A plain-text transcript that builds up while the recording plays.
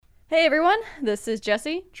Hey everyone, this is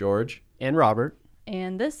Jesse, George, and Robert.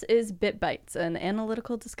 and this is Bit Bites, an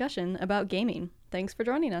analytical discussion about gaming. Thanks for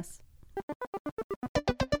joining us.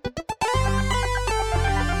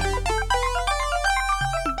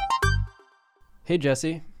 Hey,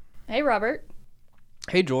 Jesse. Hey Robert.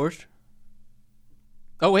 Hey, George.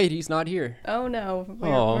 Oh, wait, he's not here. Oh no,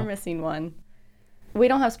 Aw. we're missing one. We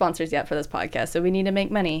don't have sponsors yet for this podcast, so we need to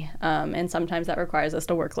make money, and sometimes that requires us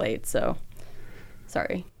to work late, so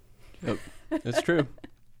sorry. Yep, it's true.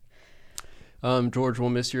 George, we'll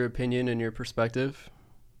miss your opinion and your perspective,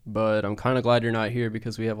 but I'm kind of glad you're not here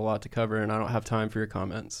because we have a lot to cover and I don't have time for your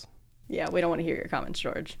comments. Yeah, we don't want to hear your comments,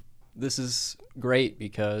 George. This is great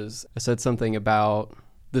because I said something about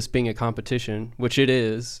this being a competition, which it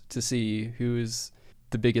is, to see who is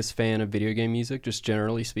the biggest fan of video game music, just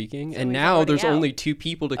generally speaking. And Somebody's now already there's out. only two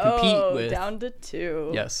people to compete with. Down to two.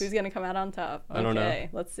 Yes. Who's going to come out on top? I don't know. Okay,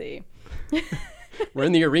 let's see. We're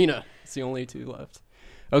in the arena. It's the only two left.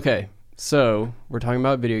 Okay, so we're talking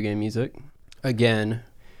about video game music. Again,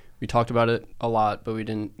 we talked about it a lot, but we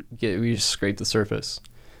just scraped the surface.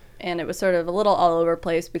 And it was sort of a little all over the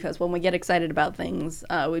place because when we get excited about things,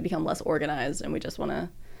 we become less organized and we just want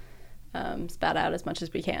to spat out as much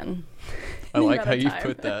as we can. I like how you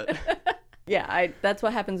put that. Yeah, that's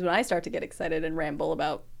what happens when I start to get excited and ramble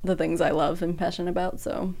about the things I love and passionate about.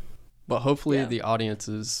 So, But hopefully Yeah. the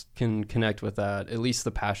audiences can connect with that, at least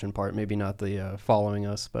the passion part, maybe not the following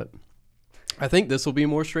us. But I think this will be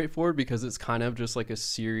more straightforward because it's kind of just like a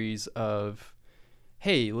series of,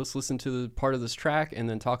 hey, let's listen to the part of this track and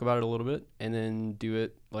then talk about it a little bit and then do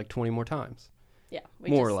it like 20 more times, yeah,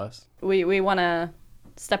 more or less. We want to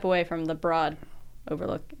step away from the broad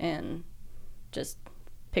overlook and just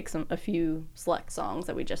pick a few select songs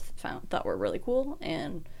that we just thought were really cool,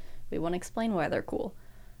 and we want to explain why they're cool.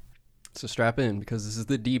 So strap in because this is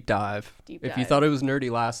the deep dive. Deep If you dive. thought it was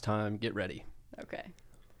nerdy last time, get ready. Okay.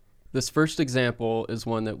 This first example is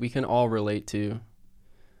one that we can all relate to.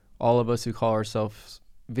 All of us who call ourselves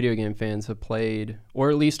video game fans have played, or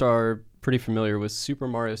at least are pretty familiar with Super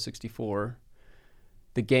Mario 64,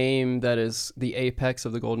 the game that is the apex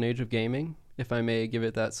of the golden age of gaming, if I may give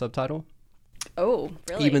it that subtitle. Oh,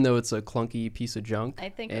 really? Even though it's a clunky piece of junk I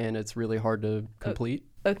think and it's really hard to complete.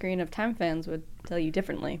 Ocarina of Time fans would tell you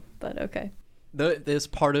differently, but okay. This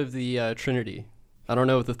part of the Trinity. I don't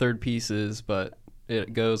know what the third piece is, but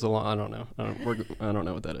it goes along. I don't know. I don't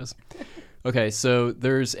know what that is. Okay, so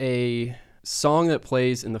there's a song that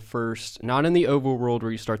plays in the first, not in the overworld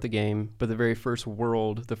where you start the game, but the very first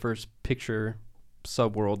world, the first picture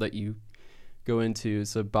subworld that you go into.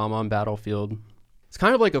 It's a Bomb-On Battlefield. It's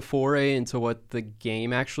kind of like a foray into what the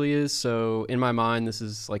game actually is. So in my mind, this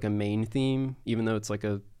is like a main theme, even though it's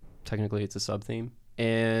technically it's a sub theme.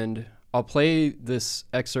 And I'll play this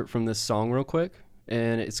excerpt from this song real quick,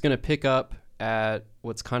 and it's going to pick up at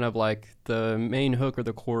what's kind of like the main hook or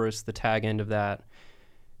the chorus, the tag end of that,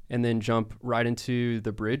 and then jump right into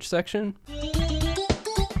the bridge section.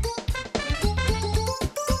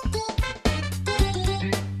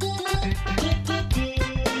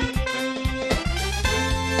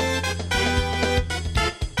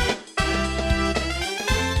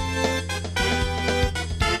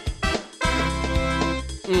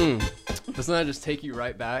 Doesn't that just take you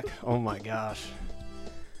right back? Oh my gosh.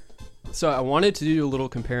 So I wanted to do a little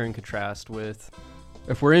compare and contrast with,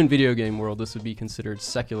 if we're in video game world, this would be considered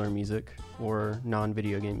secular music or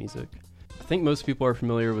non-video game music. I think most people are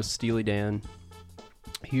familiar with Steely Dan,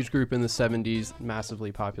 a huge group in the 70s,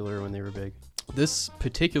 massively popular when they were big. This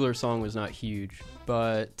particular song was not huge,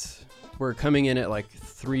 but we're coming in at like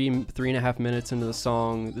three and a half minutes into the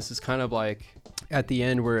song. This is kind of like at the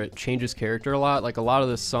end where it changes character a lot. Like a lot of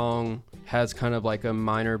this song has kind of like a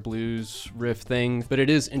minor blues riff thing, but it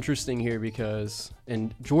is interesting here because,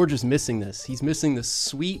 and George is missing this. He's missing this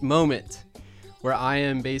sweet moment where I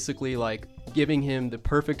am basically like giving him the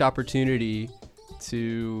perfect opportunity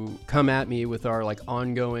to come at me with our like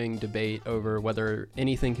ongoing debate over whether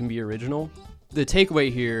anything can be original. The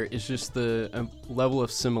takeaway here is just the level of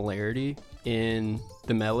similarity in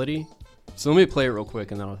the melody. So let me play it real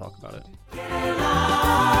quick and then I'll talk about it.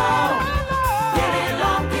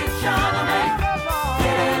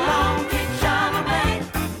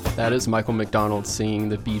 That is Michael McDonald singing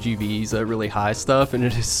the BGVs, that really high stuff, and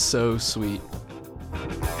it is so sweet.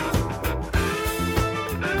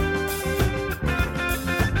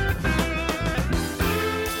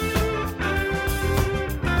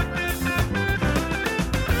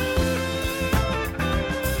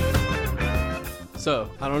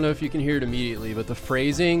 So, I don't know if you can hear it immediately, but the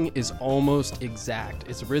phrasing is almost exact.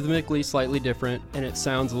 It's rhythmically slightly different, and it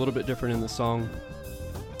sounds a little bit different in the song.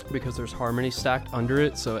 because there's harmony stacked under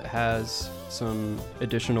it, so it has some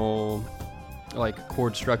additional like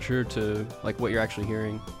chord structure to like what you're actually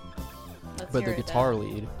hearing. But the guitar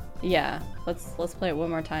lead. Yeah, let's play it one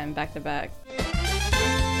more time back to back.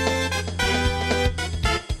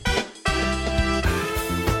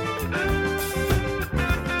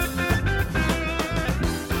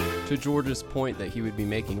 To George's point that he would be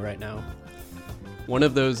making right now, one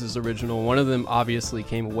of those is original. One of them obviously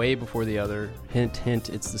came way before the other. Hint, hint,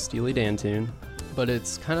 it's the Steely Dan tune. But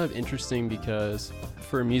it's kind of interesting because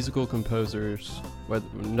for musical composers,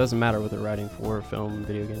 it doesn't matter what they're writing for, film,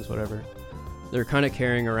 video games, whatever, they're kind of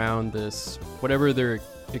carrying around this, whatever their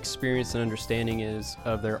experience and understanding is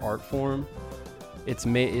of their art form. It's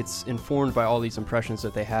informed by all these impressions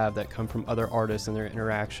that they have that come from other artists and their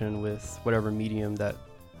interaction with whatever medium that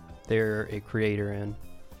they're a creator in.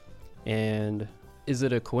 And is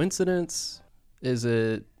it a coincidence? Is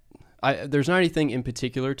it... there's not anything in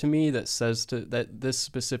particular to me that says that this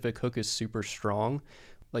specific hook is super strong.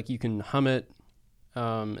 Like, you can hum it,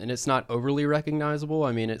 and it's not overly recognizable.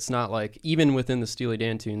 I mean, it's not like, even within the Steely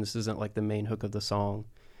Dan tune, this isn't like the main hook of the song.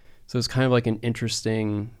 So it's kind of like an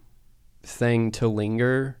interesting thing to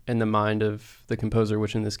linger in the mind of the composer,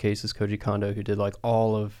 which in this case is Koji Kondo, who did like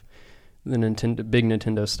all of the big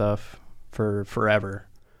Nintendo stuff for forever.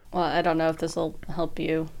 Well, I don't know if this will help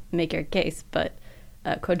you make your case, but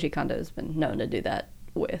Koji Kondo has been known to do that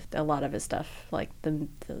with a lot of his stuff, like the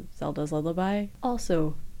Zelda's Lullaby.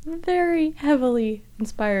 Also, very heavily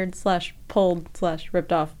inspired / pulled /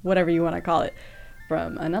 ripped off, whatever you want to call it,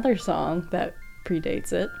 from another song that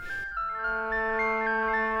predates it.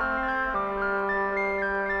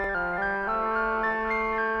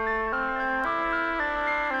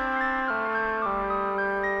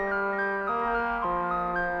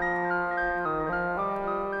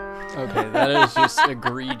 Okay, that is just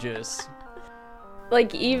egregious.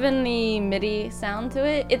 Like, even the MIDI sound to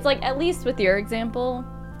it, it's like, at least with your example,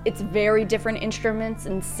 it's very different instruments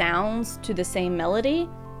and sounds to the same melody.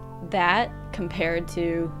 That compared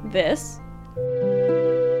to this.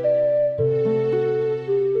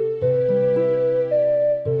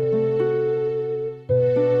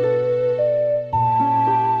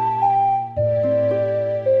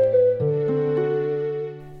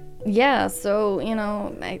 Yeah, so, you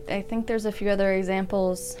know, I think there's a few other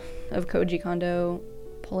examples of Koji Kondo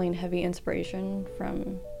pulling heavy inspiration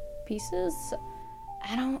from pieces.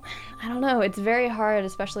 I don't know. It's very hard,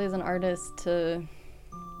 especially as an artist, to,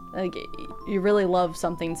 like, you really love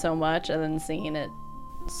something so much and then seeing it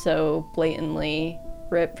so blatantly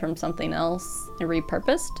ripped from something else and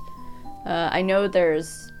repurposed. I know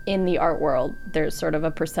in the art world, there's sort of a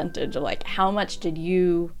percentage of like, how much did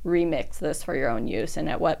you remix this for your own use, and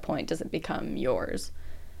at what point does it become yours?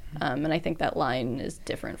 And I think that line is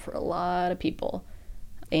different for a lot of people.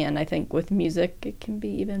 And I think with music, it can be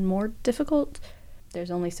even more difficult.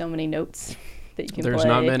 There's only so many notes that you can play. There's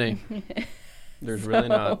not many. There's really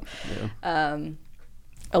not. Yeah.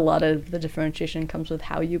 A lot of the differentiation comes with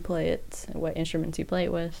how you play it, what instruments you play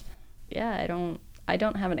it with. Yeah, I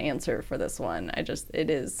don't have an answer for this one. It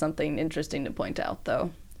is something interesting to point out,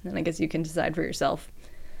 though. And I guess you can decide for yourself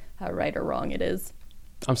how right or wrong it is.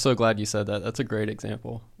 I'm so glad you said that. That's a great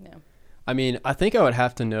example. Yeah. I mean, I think I would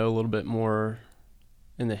have to know a little bit more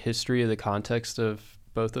in the history of the context of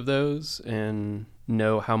both of those and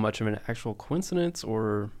know how much of an actual coincidence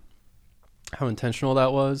or how intentional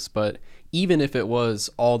that was. But even if it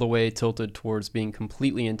was all the way tilted towards being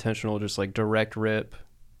completely intentional, just like direct rip,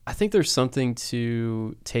 I think there's something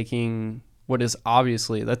to taking what is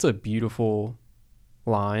obviously, that's a beautiful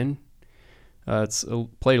line. It's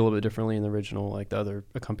played a little bit differently in the original, like the other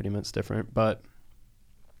accompaniment different, but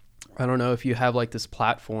I don't know if you have like this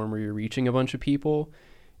platform where you're reaching a bunch of people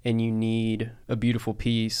and you need a beautiful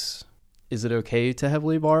piece. Is it okay to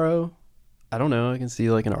heavily borrow? I don't know. I can see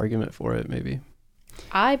like an argument for it, maybe.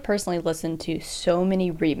 I personally listen to so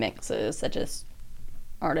many remixes that just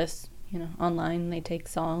artists, you know, online, they take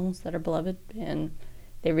songs that are beloved and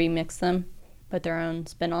they remix them, put their own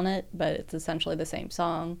spin on it, but it's essentially the same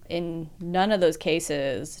song. In none of those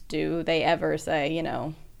cases do they ever say, you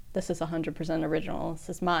know, this is 100% original, this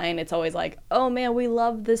is mine. It's always like, oh man, we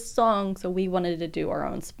love this song, so we wanted to do our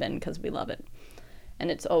own spin because we love it.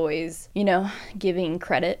 And it's always, you know, giving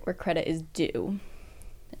credit where credit is due.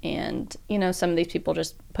 And, you know, some of these people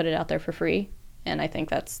just put it out there for free. And I think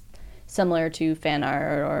that's similar to fan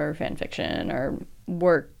art or fan fiction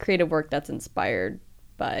or creative work that's inspired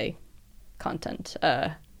by content,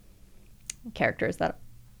 characters that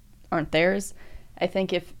aren't theirs. I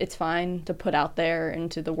think if it's fine to put out there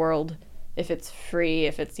into the world, if it's free,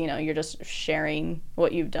 if it's, you know, you're just sharing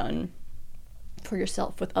what you've done, for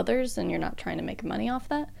yourself with others and you're not trying to make money off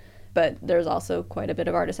that. But there's also quite a bit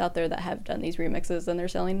of artists out there that have done these remixes and they're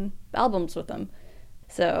selling albums with them.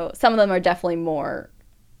 So some of them are definitely more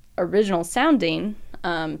original sounding.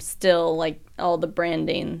 Still, like, all the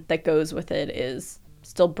branding that goes with it is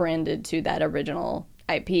still branded to that original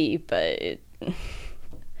IP, but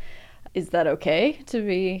is that okay to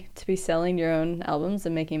be selling your own albums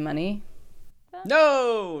and making money?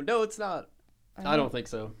 No, it's not. I don't think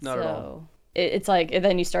so. Not at all. It's like, and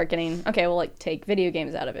then you start getting, okay, well, like, take video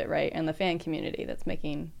games out of it, right? And the fan community that's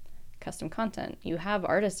making custom content. You have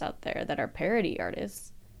artists out there that are parody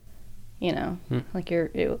artists, you know, like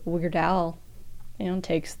your Weird Al, you know,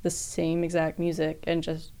 takes the same exact music and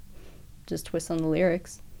just twists on the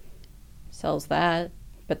lyrics, sells that,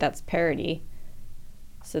 but that's parody.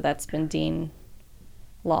 So that's been deemed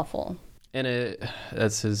lawful. And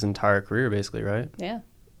that's his entire career, basically, right? Yeah.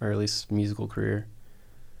 Or at least musical career.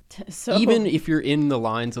 So even if you're in the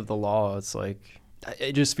lines of the law, it's like,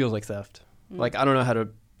 it just feels like theft. Like, I don't know how to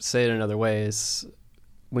say it another way. It's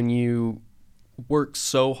when you work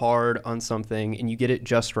so hard on something and you get it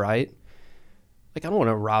just right. Like, I don't want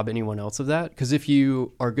to rob anyone else of that, because if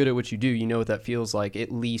you are good at what you do, you know what that feels like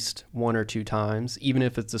at least one or two times, even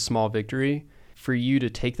if it's a small victory. For you to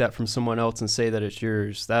take that from someone else and say that it's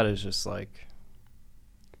yours, that is just like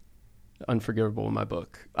unforgivable in my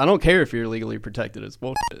book. I don't care if you're legally protected. It's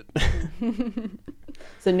bullshit.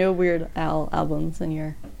 So no Weird Al albums on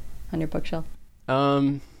your bookshelf?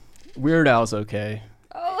 Weird Al's okay.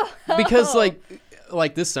 Oh. Because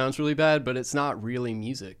like this sounds really bad, but it's not really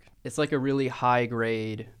music. It's like a really high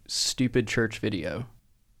grade, stupid church video.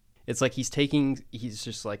 It's like he's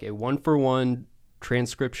just like a 1-for-1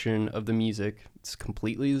 transcription of the music. It's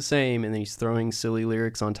completely the same, and then he's throwing silly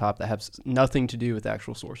lyrics on top that have nothing to do with the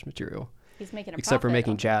actual source material. He's making except for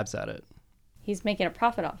making jabs at it. He's making a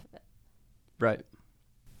profit off of it. Right.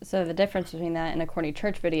 So the difference between that and a corny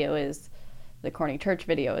church video is the corny church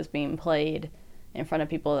video is being played in front of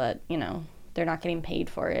people that, you know, they're not getting paid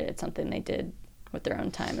for it. It's something they did with their own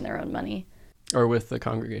time and their own money. Or with the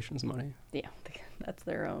congregation's money. Yeah, that's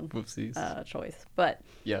their own choice. But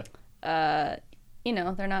yeah, you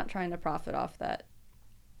know, they're not trying to profit off that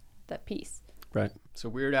piece. Right. So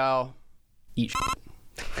Weird Al, eat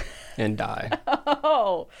shit and die.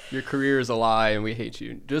 Oh. Your career is a lie and we hate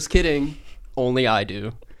you. Just kidding. Only I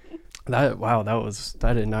do. I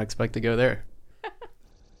did not expect to go there.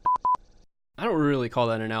 I don't really call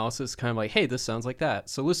that analysis. Kind of like, hey, this sounds like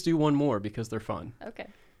that. So let's do one more because they're fun. Okay.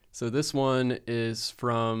 So this one is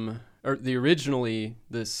originally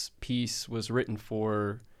this piece was written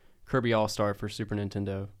for Kirby All-Star for Super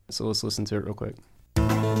Nintendo. So let's listen to it real quick.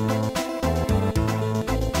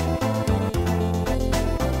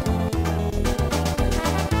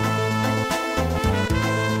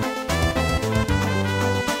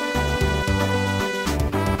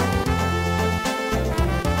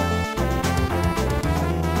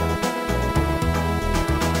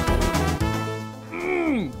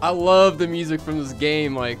 I love the music from this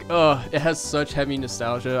game. Like, it has such heavy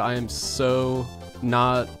nostalgia. I am so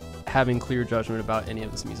not having clear judgment about any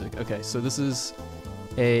of this music. Okay, so this is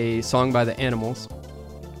a song by the Animals.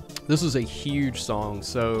 This was a huge song,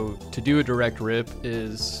 so to do a direct rip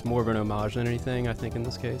is more of an homage than anything, I think, in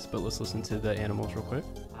this case. But let's listen to the Animals real quick.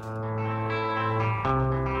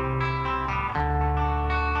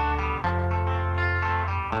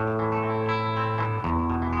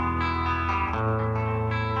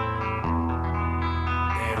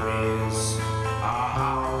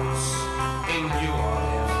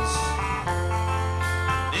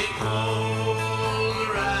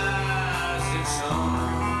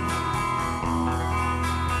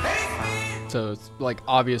 So it's like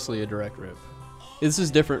obviously a direct rip. This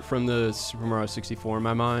is different from the Super Mario 64 in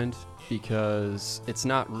my mind because it's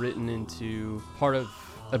not written into part of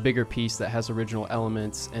a bigger piece that has original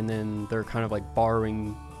elements, and then they're kind of like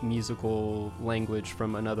borrowing musical language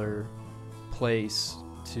from another place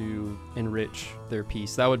to enrich their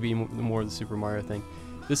piece. That would be more the Super Mario thing.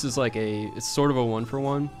 This is like it's sort of a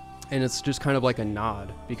 1-for-1, and it's just kind of like a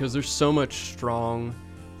nod because there's so much strong,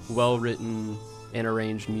 well-written and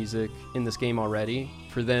arranged music in this game already.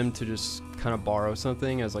 For them to just kind of borrow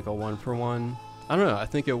something as like a 1-for-1, I don't know, I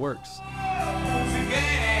think it works.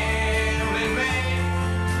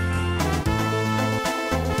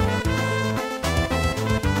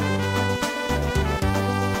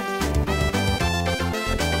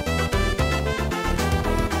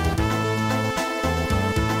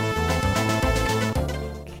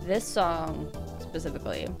 This song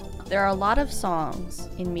specifically. There are a lot of songs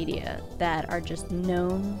in media that are just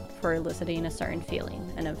known for eliciting a certain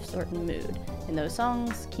feeling and a certain mood. And those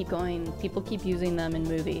songs keep going, people keep using them in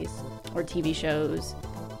movies or TV shows.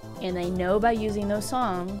 And they know by using those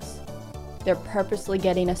songs, they're purposely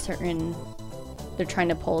getting they're trying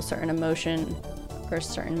to pull a certain emotion or a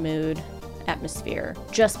certain mood, atmosphere,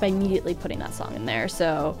 just by immediately putting that song in there.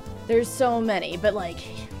 So there's so many, but like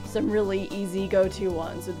some really easy go-to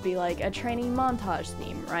ones would be like a training montage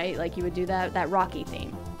theme, right? Like you would do that Rocky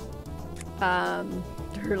theme.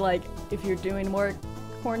 Or like if you're doing more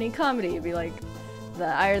corny comedy, it'd be like the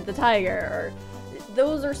Eye of the Tiger. Or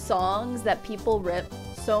those are songs that people rip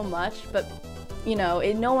so much, but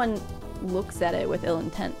no one looks at it with ill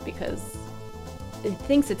intent because it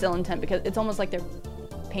thinks it's ill intent, because it's almost like they're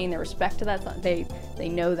paying their respect to that song. They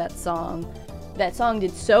know that song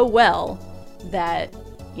did so well that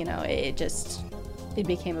it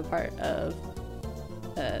became a part of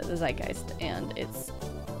the zeitgeist, and it's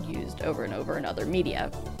used over and over in other media.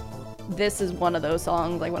 This is one of those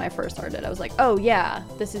songs, like when I first started, I was like, oh yeah,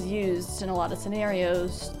 this is used in a lot of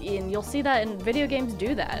scenarios, and you'll see that in video games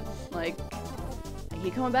do that. Like, I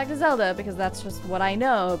keep coming back to Zelda because that's just what I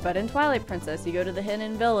know, but in Twilight Princess, you go to the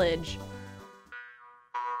Hidden Village.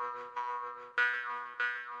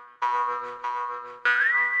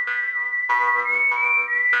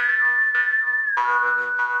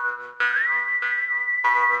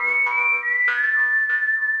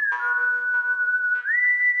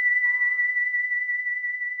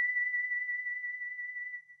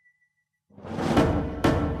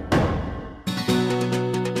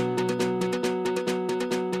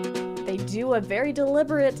 Do a very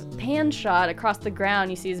deliberate pan shot across the ground.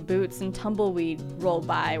 You see his boots and tumbleweed roll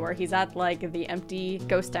by where he's at like the empty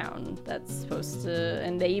ghost town that's supposed to,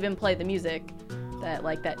 and they even play the music,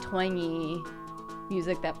 that twangy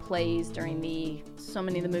music that plays during so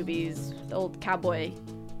many of the movies, the old cowboy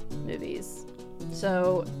movies.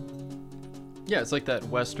 So yeah, it's like that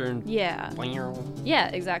Western. Yeah,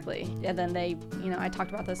 exactly. And then they, I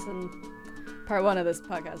talked about this in part 1 of this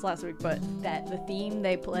podcast last week, but that the theme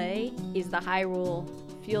they play is the Hyrule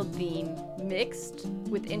Field theme mixed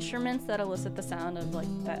with instruments that elicit the sound of like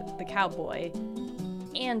the cowboy,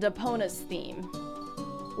 and Epona's theme,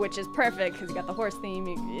 which is perfect because you got the horse theme.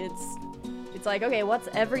 It's like, okay, what's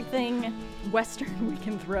everything Western we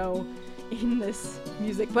can throw in this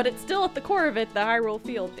music, but it's still at the core of it, the Hyrule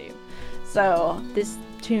Field theme. So this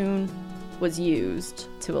tune was used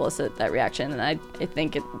to elicit that reaction, and I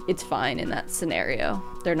think it's fine in that scenario.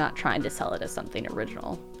 They're not trying to sell it as something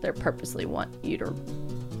original. They purposely want you to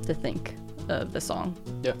think of the song.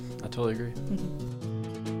 Yeah, I totally agree.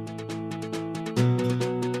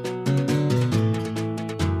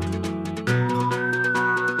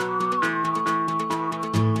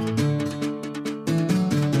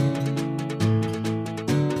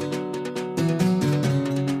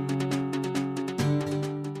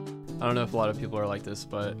 I don't know if a lot of people are like this,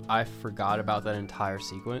 but I forgot about that entire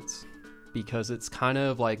sequence because it's kind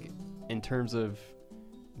of like, in terms of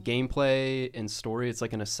gameplay and story, it's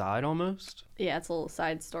like an aside almost. Yeah, it's a little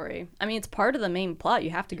side story. I mean, it's part of the main plot. You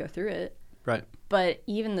have to go through it. Right. But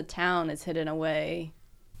even the town is hidden away.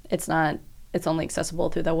 It's only accessible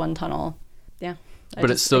through that one tunnel. Yeah.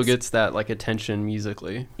 But it still gets that like attention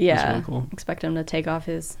musically. Yeah. Really cool. Expect him to take off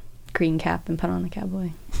his green cap and put on the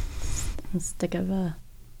cowboy. And stick of a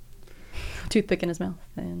toothpick in his mouth,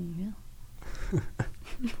 and yeah.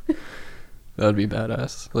 That would be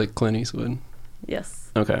badass, like Clint Eastwood.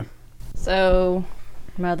 Yes. Okay. So,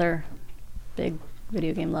 my other big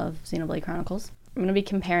video game love, Xenoblade Chronicles. I'm going to be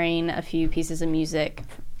comparing a few pieces of music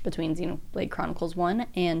between Xenoblade Chronicles 1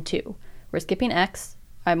 and 2. We're skipping X.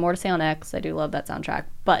 I have more to say on X. I do love that soundtrack,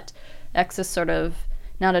 but X is sort of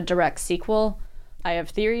not a direct sequel. I have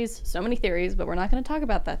theories, so many theories, but we're not going to talk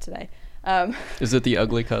about that today. Is it the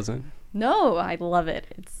ugly cousin? No, I love it.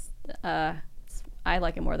 I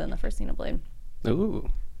like it more than the first Xenoblade. Ooh.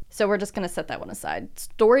 So we're just going to set that one aside.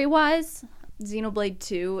 Story-wise, Xenoblade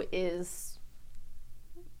 2 is,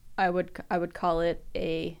 I would call it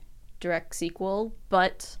a direct sequel,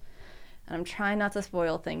 but I'm trying not to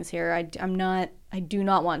spoil things here. I do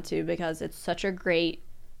not want to, because it's such a great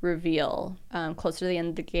reveal closer to the end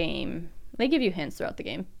of the game. They give you hints throughout the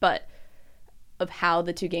game, but of how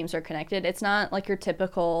the two games are connected. It's not like your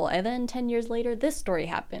typical, and then 10 years later, this story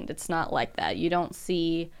happened. It's not like that. You don't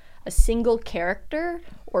see a single character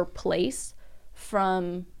or place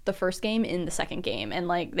from the first game in the second game. And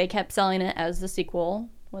like, they kept selling it as the sequel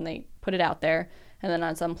when they put it out there. And then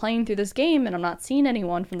as I'm playing through this game and I'm not seeing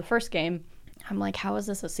anyone from the first game, I'm like, how is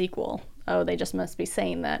this a sequel? Oh, they just must be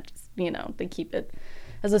saying that, they keep it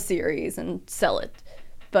as a series and sell it.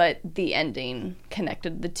 But the ending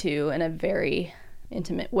connected the two in a very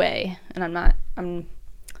intimate way. And I'm not going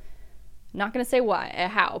to say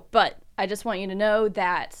how, but I just want you to know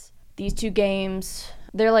that these two games,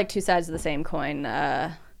 they're like two sides of the same coin,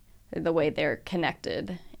 the way they're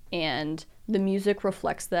connected. And the music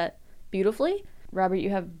reflects that beautifully. Robert,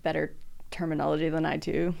 you have better terminology than I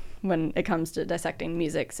do when it comes to dissecting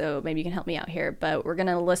music, so maybe you can help me out here. But we're going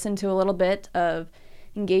to listen to a little bit of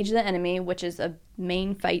Engage the Enemy, which is a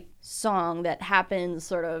main fight song that happens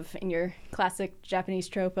sort of in your classic Japanese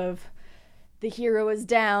trope of the hero is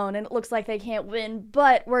down and it looks like they can't win,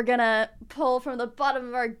 but we're gonna pull from the bottom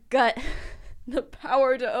of our gut the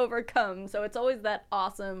power to overcome. So it's always that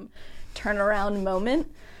awesome turnaround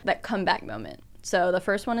moment, that comeback moment. So the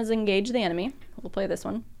first one is Engage the Enemy. We'll play this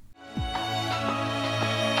one.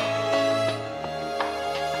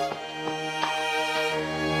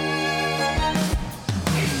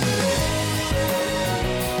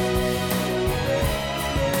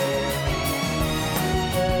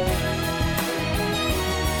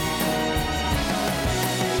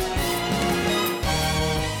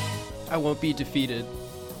 I won't be defeated.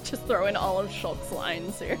 Just throw in all of Shulk's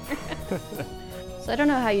lines here. So I don't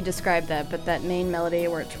know how you describe that, but that main melody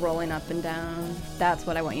where it's rolling up and down, that's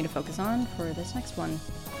what I want you to focus on for this next one.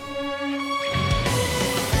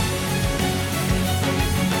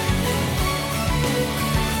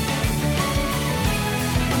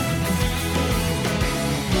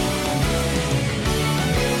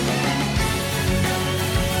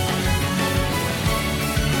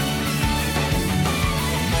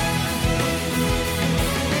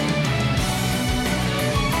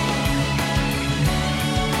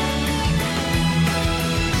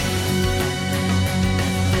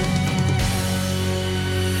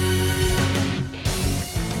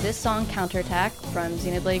 This song, Counterattack, from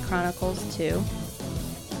Xenoblade Chronicles 2,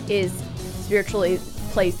 is spiritually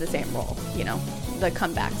plays the same role, you know, the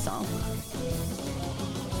comeback song.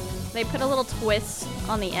 They put a little twist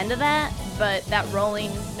on the end of that, but that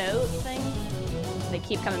rolling note thing, they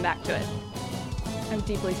keep coming back to it. I'm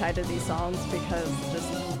deeply tied to these songs because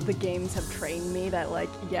just the games have trained me that, like,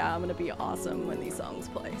 yeah, I'm gonna be awesome when these songs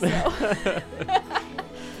play. So.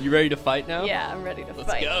 You ready to fight now? Yeah, I'm ready to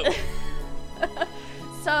fight. Let's go.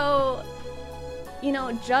 So, you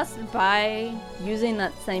know, just by using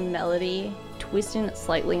that same melody, twisting it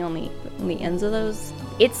slightly on the ends of those,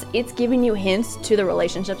 it's giving you hints to the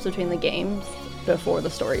relationships between the games before the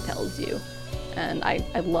story tells you. And I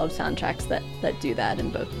love soundtracks that do that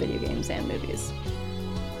in both video games and movies.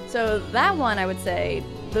 So that one, I would say,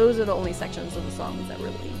 those are the only sections of the songs that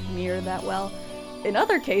really mirror that well. In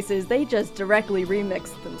other cases, they just directly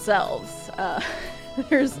remix themselves.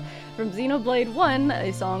 There's from Xenoblade 1,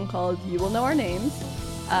 a song called You Will Know Our Names.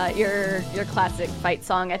 Your classic fight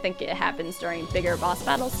song. I think it happens during bigger boss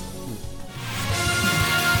battles.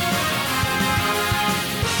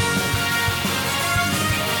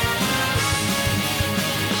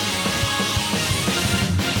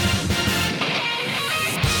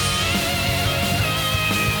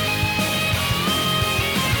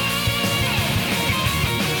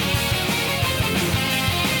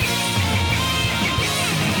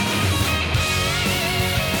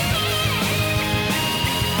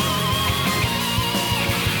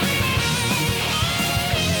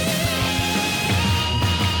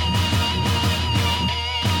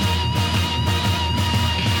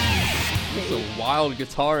 Wild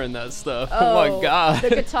guitar in that stuff. Oh my god. The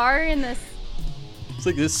guitar in this. It's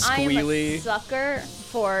like this squealy. I'm a sucker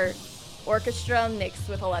for orchestra mixed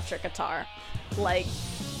with electric guitar. Like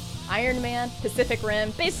Iron Man, Pacific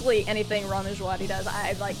Rim, basically anything Ramajwadi does.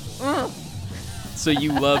 I like. So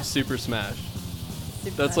you love Super Smash.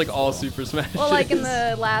 That's like all Super Smash. Well, like in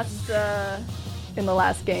the last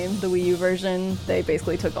game, the Wii U version, they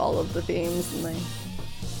basically took all of the themes and they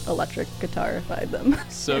electric guitarified them.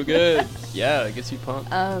 So good. Yeah, it gets you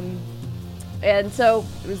pumped. And so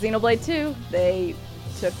Xenoblade 2, they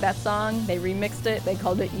took that song, they remixed it, they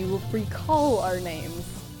called it You Will Recall Our Names.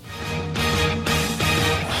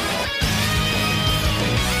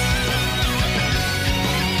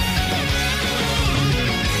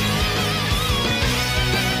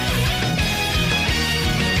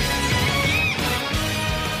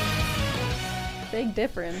 Big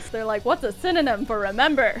difference. They're like, what's a synonym for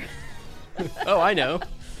remember? Oh, I know.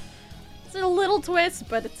 It's a little twist,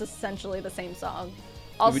 but it's essentially the same song.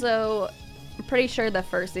 Also, I'm pretty sure the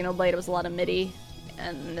first Xenoblade was a lot of MIDI,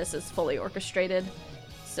 and this is fully orchestrated.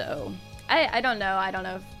 So, I don't know. I don't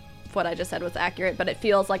know if what I just said was accurate, but it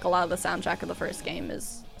feels like a lot of the soundtrack of the first game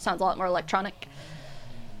sounds a lot more electronic.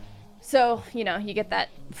 So, you know, you get that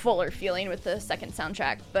fuller feeling with the second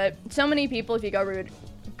soundtrack. But so many people, if you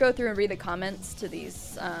go through and read the comments to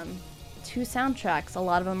these two soundtracks, a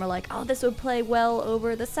lot of them are like, oh, this would play well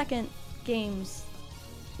over the second game's,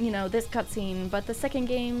 you know, this cutscene, but the second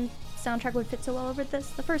game soundtrack would fit so well over the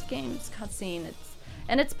first game's cutscene.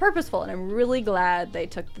 It's purposeful, and I'm really glad they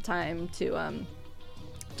took the time to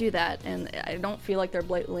do that, and I don't feel like they're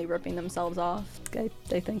blatantly ripping themselves off. I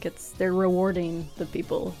think they're rewarding the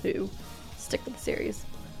people who stick with the series,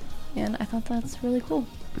 and I thought that's really cool.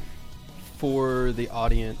 For the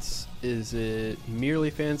audience, is it merely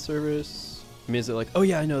fan service? I mean, is it like, oh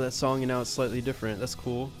yeah, I know that song and now it's slightly different, that's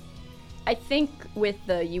cool? I think with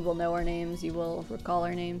the you will know our names, you will recall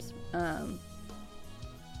our names,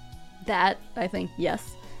 that, I think,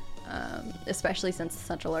 yes. Especially since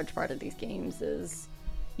such a large part of these games is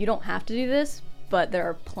you don't have to do this, but there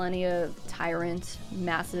are plenty of tyrant,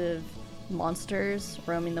 massive monsters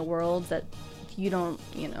roaming the world that you don't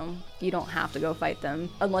have to go fight them.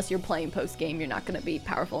 Unless you're playing post-game, you're not going to be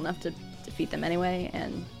powerful enough to defeat them anyway,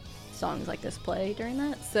 and songs like this play during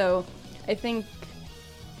that. So I think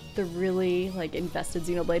the really invested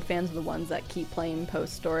Xenoblade fans are the ones that keep playing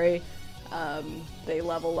post-story. They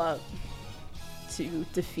level up to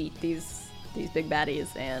defeat these big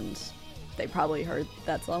baddies, and they probably heard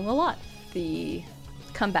that song a lot. The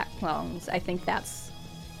comeback songs, I think that's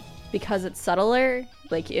because it's subtler,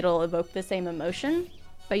 it'll evoke the same emotion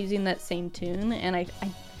by using that same tune, and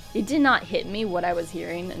it did not hit me what I was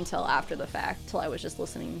hearing until after the fact, till I was just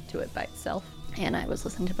listening to it by itself, and I was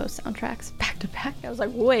listening to both soundtracks back to back. I was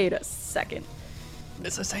like, wait a second.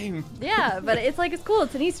 It's the same. Yeah, but it's cool.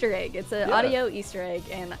 It's an Easter egg. It's an audio Easter egg,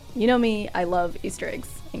 and you know me, I love Easter eggs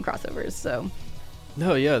and crossovers, so.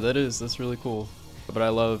 No, yeah, that's really cool. But I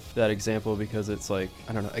love that example because it's I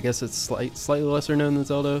don't know, I guess it's slightly lesser known than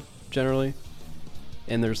Zelda, generally.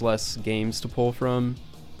 And there's less games to pull from.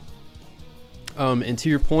 And to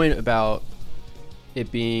your point about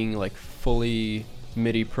it being fully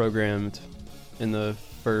MIDI programmed in the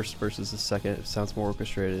first versus the second, it sounds more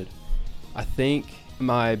orchestrated. I think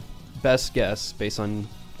my best guess, based on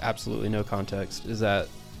absolutely no context, is that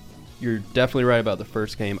you're definitely right about the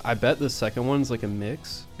first game. I bet the second one's a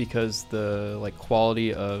mix, because the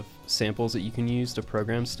quality of samples that you can use to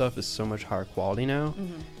program stuff is so much higher quality now.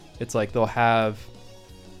 Mm-hmm. It's they'll have,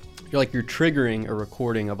 you're triggering a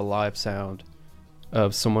recording of a live sound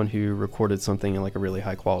of someone who recorded something in a really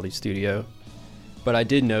high quality studio. But I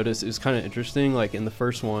did notice it was kind of interesting, in the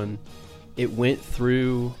first one, it went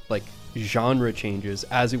through genre changes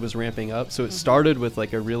as it was ramping up. So it started with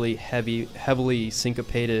a really heavily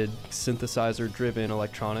syncopated synthesizer driven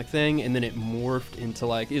electronic thing, and then it morphed into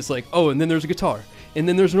oh, and then there's a guitar, and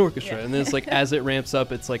then there's an orchestra, and then it's as it ramps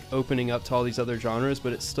up, it's opening up to all these other genres,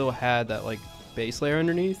 but it still had that bass layer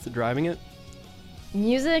underneath driving it.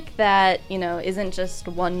 Music that isn't just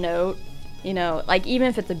one note, even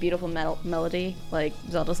if it's a beautiful melody, like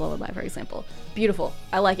Zelda's Lullaby, for example. Beautiful.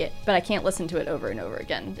 I like it, but I can't listen to it over and over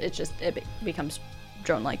again. It becomes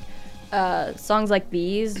drone-like. Songs like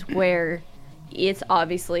these, where it's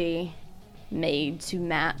obviously made to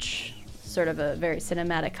match sort of a very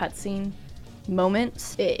cinematic cutscene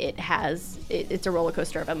moment. It's a roller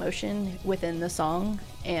coaster of emotion within the song,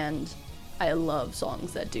 and I love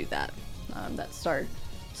songs that do that. That start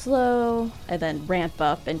slow and then ramp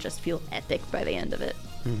up and just feel epic by the end of it.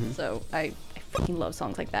 Mm-hmm. So I fucking love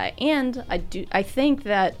songs like that, and I think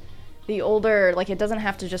that the older, it doesn't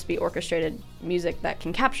have to just be orchestrated music that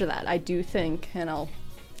can capture that. I do think, and I'll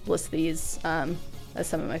list these as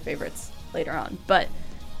some of my favorites later on, but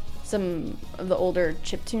some of the older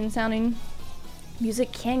chiptune sounding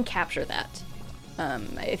music can capture that.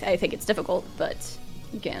 I think it's difficult, but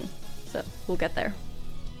you can, so we'll get there.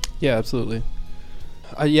 Yeah, absolutely.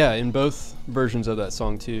 In both versions of that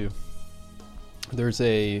song too, there's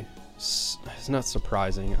it's not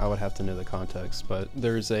surprising, I would have to know the context, but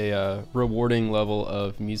there's a rewarding level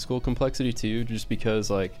of musical complexity too, just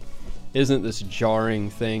because isn't this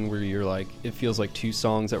jarring thing where you're it feels like two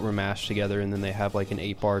songs that were mashed together, and then they have an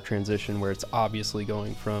 8-bar transition where it's obviously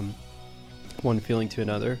going from one feeling to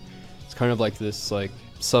another. It's kind of this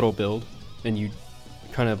subtle build, and you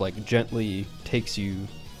kind of gently takes you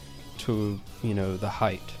to the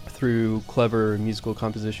height. Through clever musical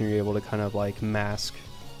composition, you're able to kind of mask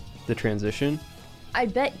the transition. I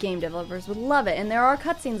bet game developers would love it, and there are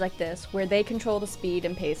cutscenes like this where they control the speed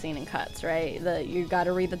and pacing and cuts, right? You got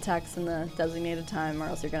to read the text in the designated time or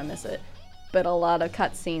else you're gonna miss it. But a lot of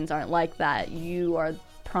cutscenes aren't like that. You are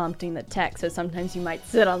prompting the text, so sometimes you might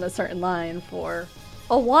sit on a certain line for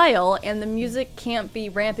a while, and the music can't be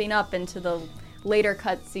ramping up into the later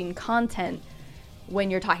cutscene content when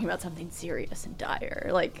you're talking about something serious and dire.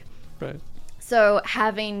 Like, Right. so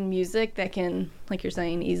having music that can, like you're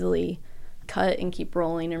saying, easily cut and keep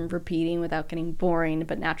rolling and repeating without getting boring,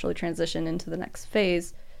 but naturally transition into the next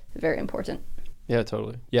phase, very important. Yeah,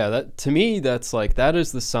 totally. Yeah, that to me, that's like, that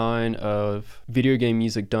is the sign of video game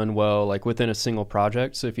music done well, like within a single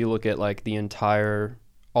project. So if you look at like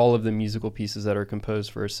all of the musical pieces that are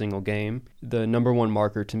composed for a single game, the number one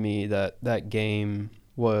marker to me that that game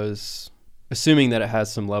was, assuming that it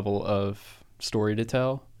has some level of story to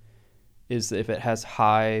tell, is if it has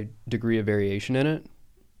high degree of variation in it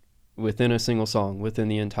within a single song, within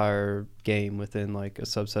the entire game, within like a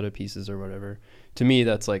subset of pieces or whatever. To me,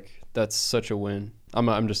 that's such a win.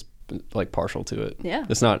 I'm just like partial to it. Yeah.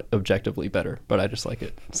 It's not objectively better, but I just like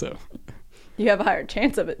it. So You have a higher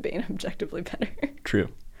chance of it being objectively better. true.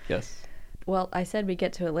 Yes. Well, I said we'd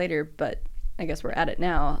get to it later, but I guess we're at it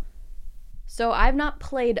now. So I've not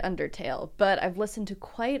played Undertale, but I've listened to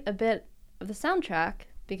quite a bit of the soundtrack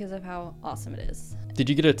because of how awesome it is. Did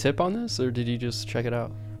you get a tip on this, or did you just check it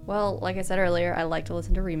out? Well, like I said earlier, I like to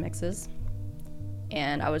listen to remixes.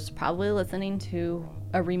 And I was probably listening to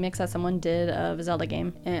a remix that someone did of a Zelda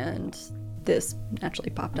game, and this naturally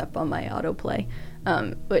popped up on my autoplay,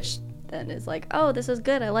 which then is like, oh, this is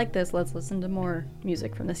good, I like this, let's listen to more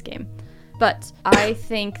music from this game. But I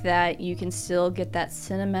think that you can still get that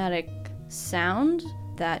cinematic sound,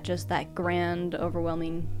 that grand,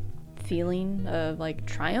 overwhelming feeling of like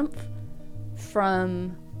triumph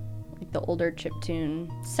from like the older chiptune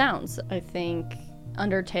sounds. I think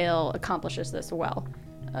Undertale accomplishes this well.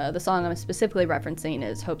 The song I'm specifically referencing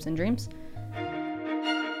is Hopes and Dreams.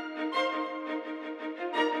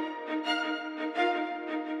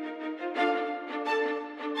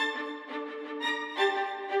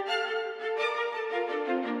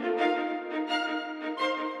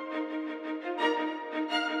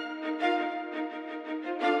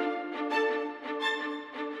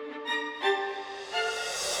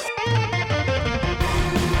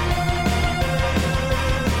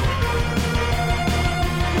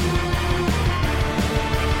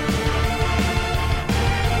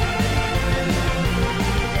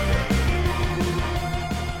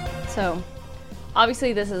 So,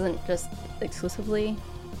 obviously this isn't just exclusively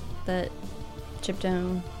the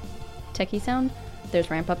chiptune techie sound. There's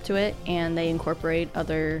ramp up to it, and they incorporate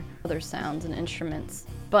other sounds and instruments.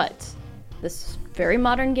 But this very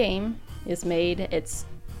modern game is made, it's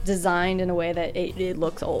designed in a way that it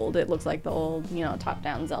looks old. It looks like the old,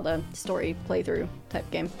 top-down Zelda story playthrough type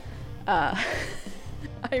game.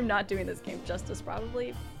 I'm not doing this game justice,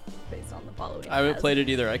 probably, based on the following. I haven't played it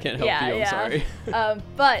either. I can't help you. I'm sorry.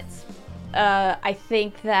 But I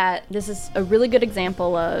think that this is a really good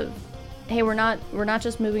example of, hey, we're not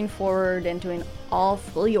just moving forward and doing all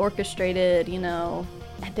fully orchestrated,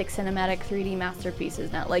 epic cinematic 3D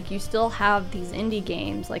masterpieces now. Like, you still have these indie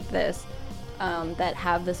games like this that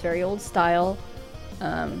have this very old style,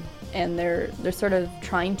 and they're sort of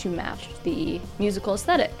trying to match the musical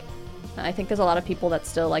aesthetic. I think there's a lot of people that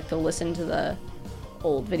still like to listen to the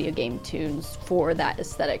old video game tunes for that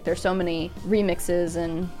aesthetic. There's so many remixes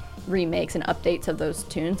and remakes and updates of those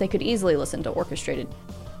tunes. They could easily listen to orchestrated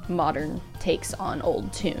modern takes on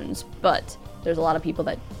old tunes, but there's a lot of people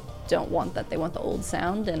that don't want that. They want the old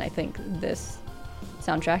sound, and I think this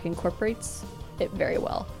soundtrack incorporates it very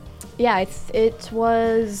well. Yeah, it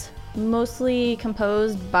was mostly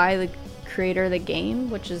composed by the creator of the game,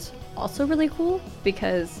 which is also really cool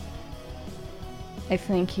because I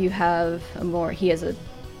think he has an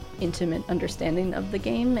intimate understanding of the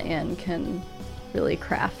game and can really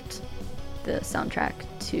craft the soundtrack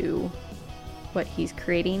to what he's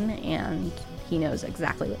creating, and he knows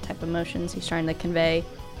exactly what type of emotions he's trying to convey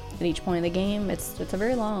at each point in the game. It's a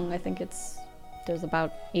very long, I think there's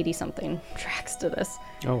about 80 something tracks to this.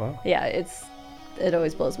 Oh wow. Yeah, it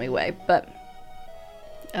always blows me away, but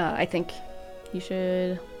I think you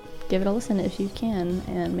should give it a listen if you can,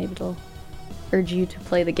 and maybe it'll urge you to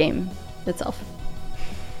play the game itself.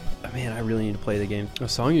 Man, I really need to play the game. A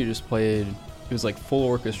song you just played, it was like full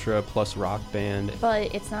orchestra plus rock band.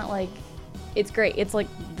 But it's not like, it's great. It's like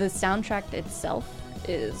the soundtrack itself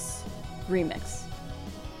is remix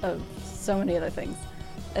of so many other things.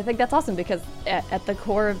 I think that's awesome because at the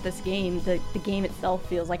core of this game, the game itself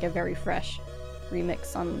feels like a very fresh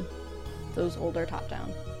remix on those older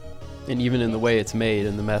top-down. And even in the way it's made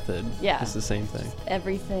and the method, yeah, it's the same thing.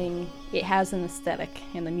 Everything, it has an aesthetic,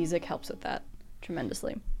 and the music helps with that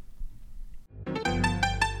tremendously.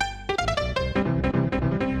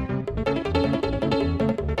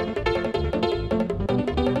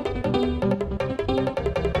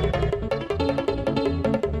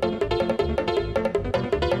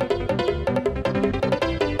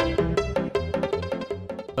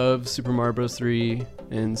 love Super Mario Bros. 3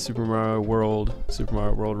 and Super Mario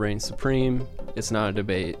World reigns supreme. It's not a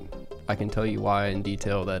debate. I can tell you why in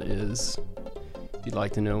detail that is. If you'd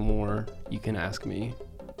like to know more, you can ask me.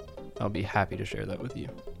 I'll be happy to share that with you.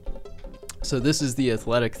 So this is the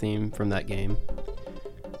athletic theme from that game.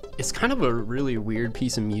 It's kind of a really weird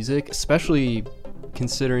piece of music, especially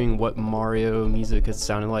considering what Mario music has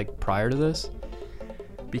sounded like prior to this,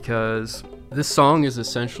 because this song is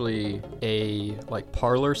essentially a like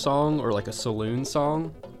parlor song or like a saloon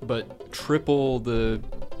song, but triple the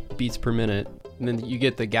beats per minute. And then you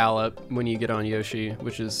get the gallop when you get on Yoshi,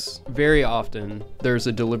 which is very often there's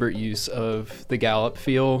a deliberate use of the gallop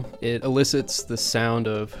feel. It elicits the sound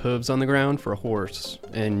of hooves on the ground for a horse,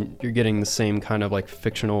 and you're getting the same kind of like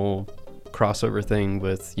fictional crossover thing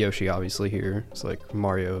with Yoshi obviously here. It's like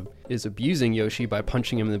Mario is abusing Yoshi by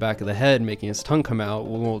punching him in the back of the head, making his tongue come out.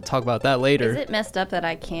 We'll talk about that later. Is it messed up that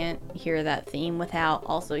I can't hear that theme without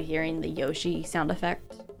also hearing the Yoshi sound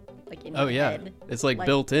effect? Like in my head? It's like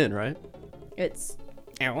built in, right? It's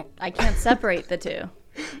I can't separate the two.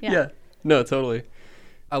 Yeah. No, totally.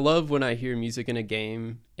 I love when I hear music in a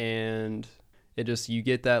game and it just, you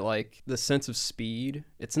get that like the sense of speed.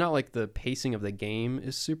 It's not like the pacing of the game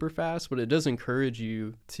is super fast, but it does encourage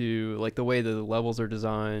you to, like, the way the levels are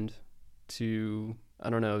designed to, I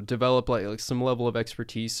don't know, develop like some level of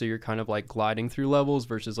expertise, so you're kind of like gliding through levels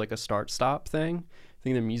versus like a start stop thing. I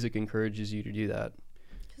think the music encourages you to do that.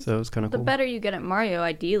 So it's kind of cool. The better you get at Mario,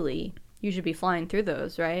 ideally, you should be flying through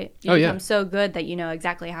those, right? You become so good that you know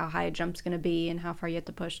exactly how high a jump's going to be and how far you have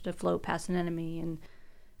to push to float past an enemy. And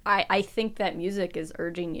I think that music is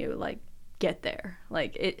urging you, like, get there.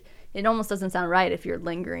 Like, it almost doesn't sound right if you're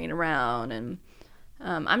lingering around. And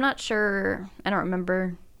I'm not sure, I don't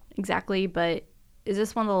remember exactly, but is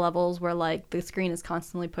this one of the levels where, like, the screen is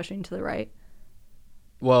constantly pushing to the right?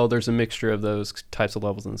 Well, there's a mixture of those types of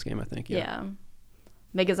levels in this game, I think. Yeah.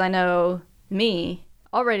 Because I know me,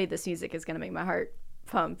 already this music is going to make my heart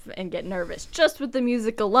pump and get nervous just with the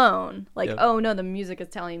music alone. Like, oh no, the music is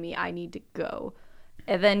telling me I need to go.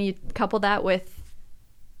 And then you couple that with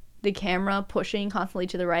the camera pushing constantly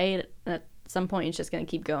to the right. At some point, it's just going to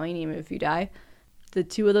keep going even if you die. The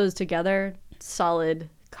two of those together, solid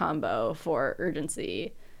combo for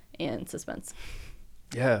urgency and suspense.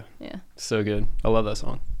 Yeah. So good. I love that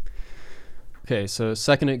song. Okay, so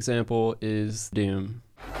second example is Doom.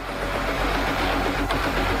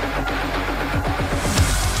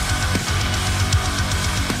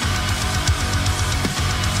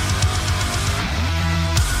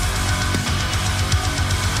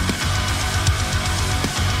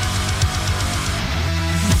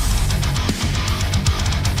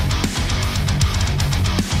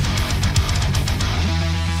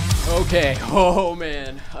 Okay, oh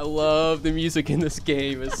man, I love the music in this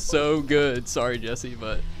game. It's so good. Sorry, Jesse,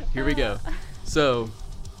 but here we go. So,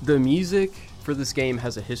 the music for this game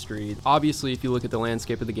has a history. Obviously, if you look at the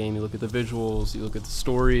landscape of the game, you look at the visuals, you look at the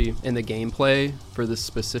story and the gameplay for this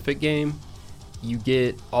specific game, you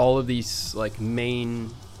get all of these like main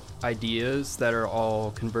ideas that are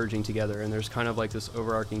all converging together. And there's kind of like this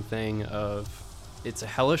overarching thing of it's a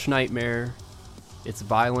hellish nightmare, it's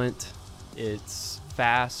violent, it's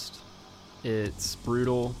fast, it's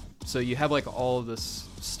brutal. So you have like all of this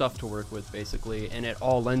stuff to work with basically, and it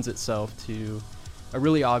all lends itself to a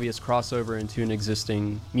really obvious crossover into an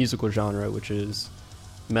existing musical genre, which is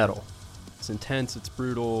metal. It's intense, it's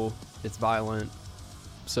brutal, it's violent.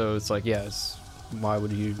 So it's like, yes, why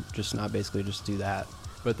would you just not basically just do that?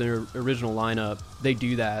 But their original lineup, they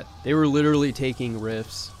do that. They were literally taking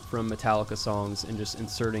riffs from Metallica songs and just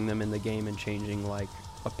inserting them in the game and changing like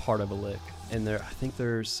a part of a lick. And I think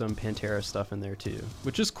there's some Pantera stuff in there too,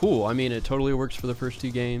 which is cool. I mean, it totally works for the first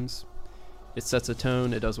two games. It sets a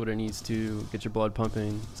tone, it does what it needs to, get your blood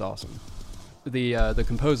pumping. It's awesome. The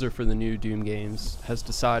composer for the new Doom games has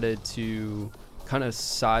decided to kind of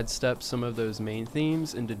sidestep some of those main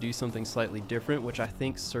themes and to do something slightly different, which I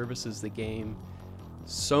think services the game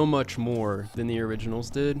so much more than the originals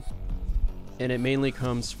did. And it mainly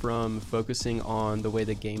comes from focusing on the way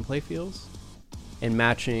the gameplay feels and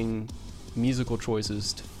matching musical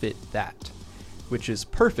choices to fit that, which is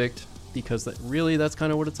perfect because that's kind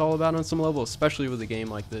of what it's all about on some level, especially with a game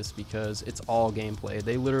like this, because it's all gameplay.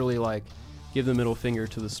 They literally like give the middle finger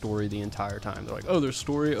to the story the entire time. They're like, oh, there's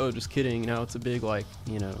story, oh, just kidding. Now it's a big like,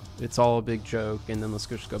 it's all a big joke, and then let's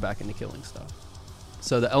just go back into killing stuff.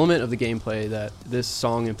 So the element of the gameplay that this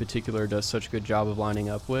song in particular does such a good job of lining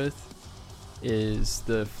up with is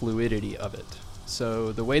the fluidity of it.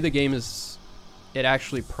 So the way the game is, it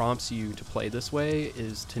actually prompts you to play this way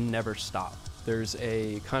is to never stop. there's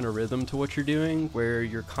a kind of rhythm to what you're doing where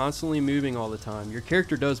you're constantly moving all the time. Your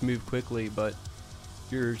character does move quickly, but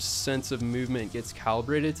your sense of movement gets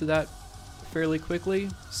calibrated to that fairly quickly.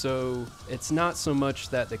 So it's not so much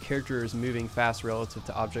that the character is moving fast relative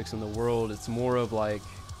to objects in the world. It's more of like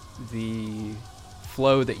the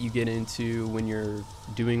flow that you get into when you're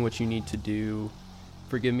doing what you need to do.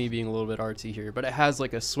 Forgive me being a little bit artsy here, but it has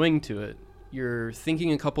like a swing to it. You're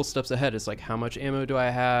thinking a couple steps ahead. It's like, how much ammo do I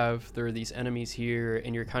have? There are these enemies here,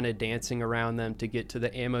 and you're kind of dancing around them to get to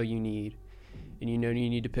the ammo you need. And you know you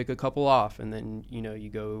need to pick a couple off, and then, you know, you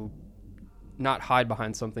go not hide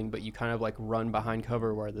behind something, but you kind of like run behind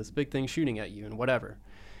cover where this big thing's shooting at you and whatever.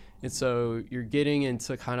 And so you're getting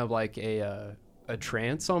into kind of like a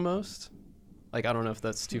trance almost. Like, I don't know if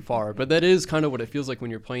that's too far, but that is kind of what it feels like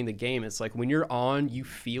when you're playing the game. It's like when you're on, you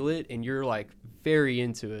feel it, and you're like very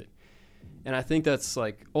into it. And I think that's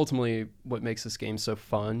like ultimately what makes this game so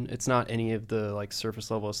fun. It's not any of the like surface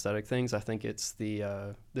level aesthetic things. I think it's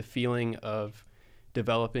the feeling of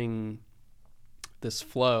developing this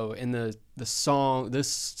flow, and the song. This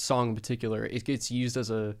song in particular, it gets used as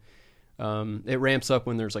a it ramps up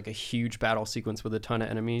when there's like a huge battle sequence with a ton of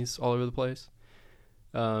enemies all over the place.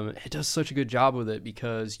 It does such a good job with it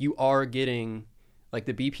because you are getting like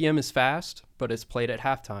the BPM is fast, but it's played at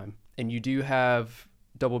halftime, and you do have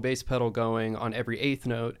double bass pedal going on every eighth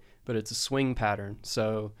note, but it's a swing pattern.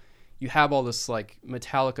 So you have all this like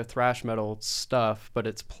Metallica thrash metal stuff, but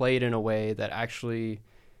it's played in a way that actually,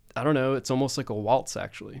 I don't know, it's almost like a waltz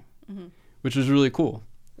actually, which is really cool.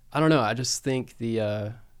 I don't know. I just think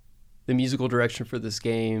the musical direction for this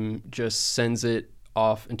game just sends it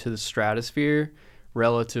off into the stratosphere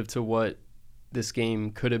relative to what this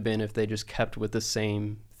game could have been if they just kept with the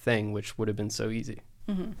same thing, which would have been so easy.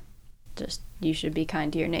 Mm-hmm. Just, you should be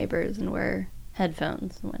kind to your neighbors and wear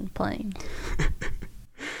headphones when playing.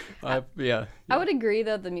 Yeah. I would agree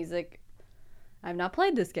that the music, I've not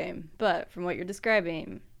played this game, but from what you're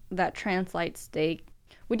describing, that trance-like state,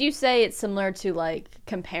 would you say it's similar to like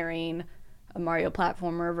comparing a Mario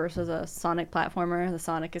platformer versus a Sonic platformer? The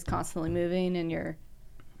Sonic is constantly moving and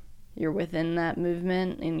you're within that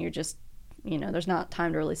movement, and you're just, you know, there's not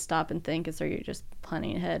time to really stop and think, and so you're just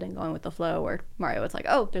planning ahead and going with the flow. Where Mario, it's like,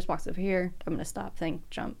 oh, there's blocks over here, I'm gonna stop, think,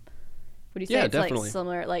 jump. Would you say it's definitely. like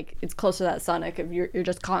similar, like it's close to that Sonic if you're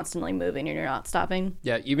just constantly moving and you're not stopping?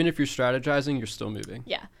 Yeah, even if you're strategizing, you're still moving.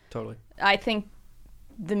 Yeah. Totally. I think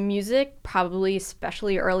the music, probably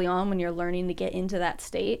especially early on when you're learning to get into that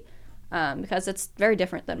state, because it's very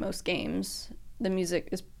different than most games, the music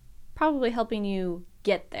is probably helping you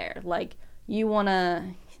get there. Like, you want to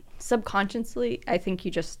subconsciously, I think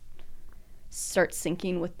you just start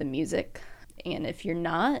syncing with the music, and if you're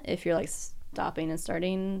not, if you're like stopping and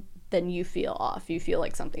starting, then you feel off, you feel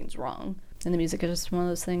like something's wrong, and the music is just one of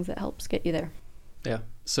those things that helps get you there. Yeah,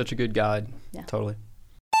 such a good guide. Yeah, totally.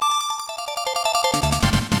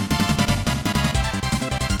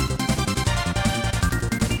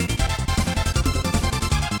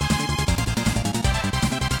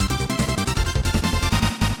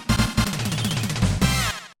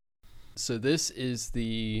 So this is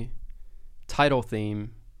the title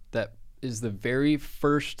theme that is the very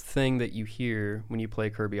first thing that you hear when you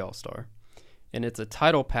play Kirby All-Star. And it's a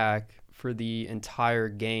title pack for the entire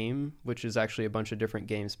game, which is actually a bunch of different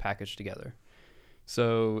games packaged together.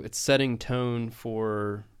 So it's setting tone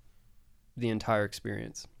for the entire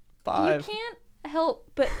experience. You can't help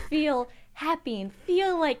but feel happy and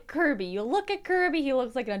feel like Kirby. You look at Kirby, he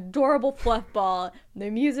looks like an adorable fluff ball.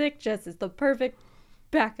 The music just is the perfect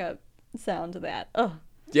backup sound to that. Oh,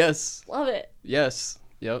 yes, love it. Yes,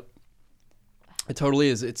 yep, it totally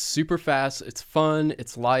is. It's super fast, it's fun,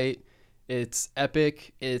 it's light, it's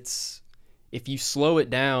epic. It's, if you slow it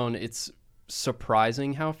down, it's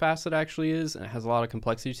surprising how fast it actually is, and it has a lot of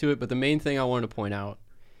complexity to it. But the main thing I wanted to point out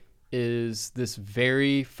is this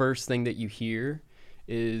very first thing that you hear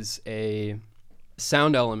is a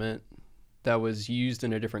sound element that was used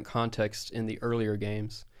in a different context in the earlier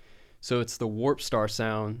games. So it's the Warp Star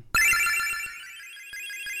sound.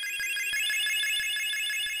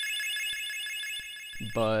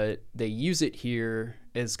 But they use it here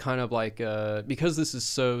as kind of like, because this is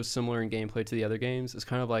so similar in gameplay to the other games, it's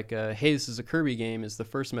kind of like, hey, this is a Kirby game is the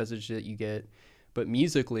first message that you get. But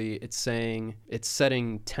musically, it's saying, it's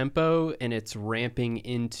setting tempo and it's ramping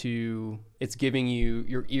into, it's giving you,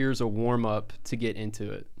 your ears a warm up to get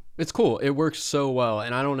into it. It's cool. It works so well.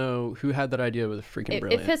 And I don't know who had that idea, but it's freaking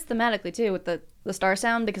brilliant. It fits thematically too with the star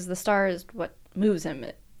sound, because the star is what moves him.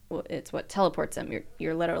 It's what teleports him.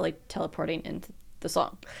 You're literally teleporting into the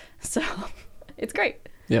song. So it's great.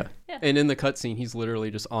 Yeah. Yeah. And in the cutscene, he's literally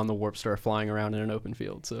just on the Warp Star flying around in an open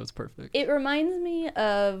field, so it's perfect. It reminds me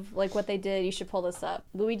of like what they did. You should pull this up.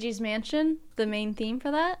 Luigi's Mansion, the main theme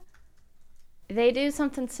for that. They do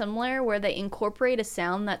something similar where they incorporate a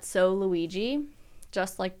sound that's so Luigi,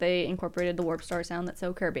 just like they incorporated the Warp Star sound that's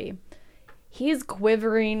so Kirby. His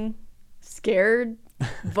quivering, scared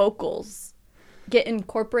vocals get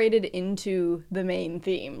incorporated into the main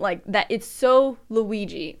theme. Like that, it's so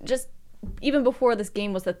Luigi. Just even before this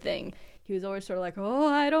game was a thing, he was always sort of like, "Oh,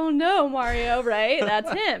 I don't know, Mario," right?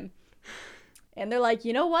 That's him. And they're like,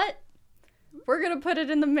 you know what? We're gonna put it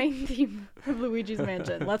in the main theme of Luigi's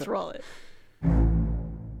Mansion. Let's roll it.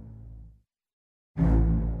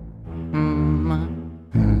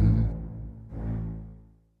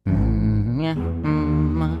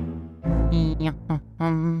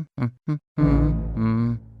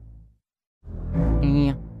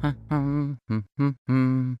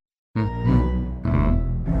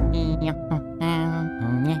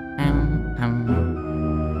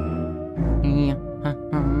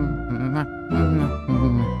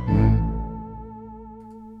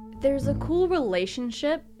 There's a cool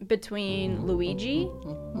relationship between Luigi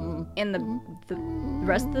and the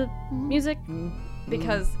rest of the music,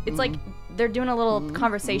 because it's like they're doing a little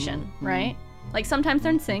conversation, right? Like sometimes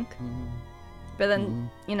they're in sync, but then,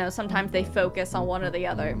 you know, sometimes they focus on one or the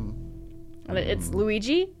other. And it's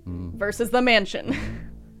Luigi versus the mansion.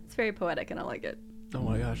 It's very poetic and I like it. Oh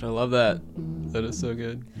my gosh, I love that. That is so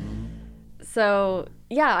good. So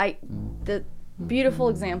yeah, the beautiful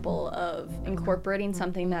example of incorporating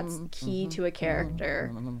something that's key to a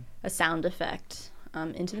character, a sound effect,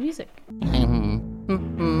 into the music.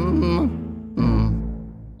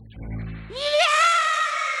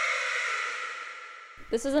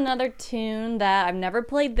 This is another tune that I've never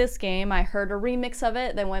played this game. I heard a remix of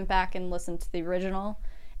it, then went back and listened to the original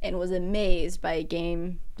and was amazed by a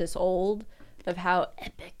game this old of how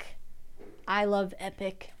epic. I love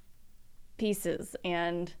epic pieces,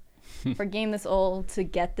 and for a game this old to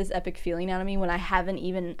get this epic feeling out of me when I don't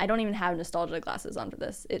even have nostalgia glasses on for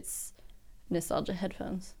this. It's nostalgia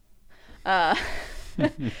headphones.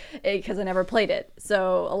 Because I never played it.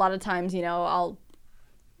 So a lot of times, you know, I'll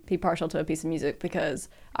be partial to a piece of music because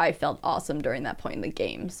I felt awesome during that point in the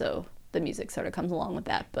game. So the music sort of comes along with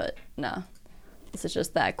that. But no, this is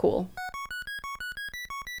just that cool.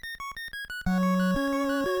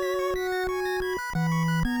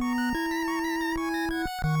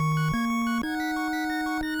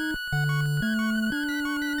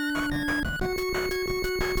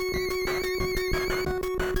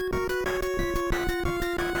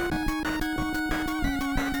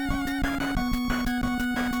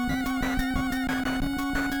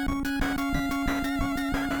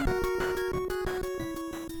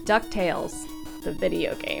 DuckTales, the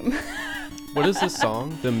video game. What is this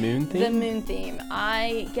song? The Moon theme? The Moon theme.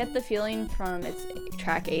 I get the feeling from its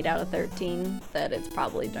track 8 out of 13 that it's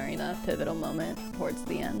probably during a pivotal moment towards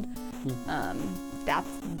the end.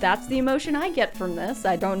 That's the emotion I get from this.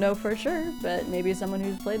 I don't know for sure, but maybe someone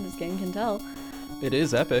who's played this game can tell. It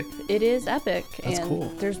is epic. It is epic. That's and cool.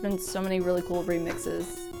 There's been so many really cool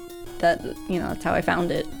remixes that, you know, that's how I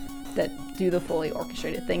found it, that do the fully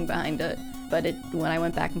orchestrated thing behind it. But when I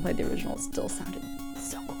went back and played the original, it still sounded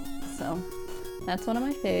so cool. So that's one of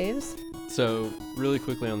my faves. So really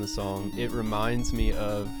quickly on the song, it reminds me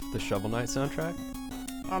of the Shovel Knight soundtrack.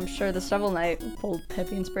 I'm sure the Shovel Knight pulled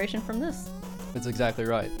heavy inspiration from this. That's exactly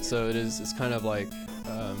right. So it's kind of like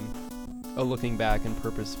a looking back and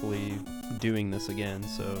purposefully doing this again.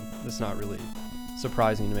 So it's not really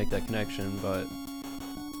surprising to make that connection, but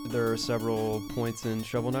there are several points in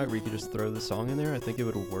Shovel Knight where you could just throw the song in there. I think it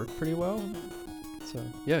would work pretty well. So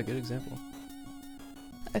yeah, good example.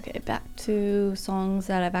 Okay, back to songs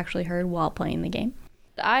that I've actually heard while playing the game.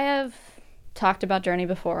 I have talked about Journey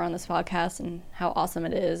before on this podcast and how awesome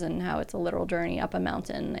it is and how it's a literal journey up a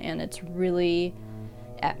mountain, and it's really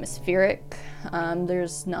atmospheric.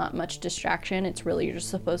 There's not much distraction. It's really, you're just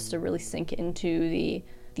supposed to really sink into the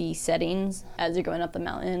settings as you're going up the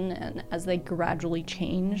mountain, and as they gradually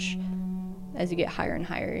change as you get higher and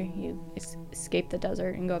higher, you escape the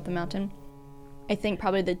desert and go up the mountain. I think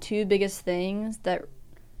probably the two biggest things that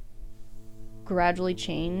gradually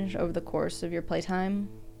change over the course of your playtime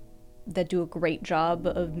that do a great job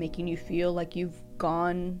of making you feel like you've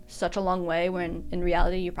gone such a long way when in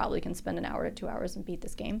reality you probably can spend an hour to 2 hours and beat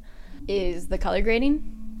this game is the color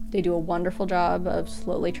grading. They do a wonderful job of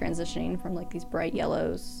slowly transitioning from like these bright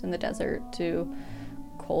yellows in the desert to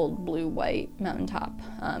cold blue white mountaintop,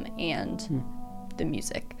 and the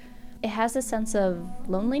music. It has a sense of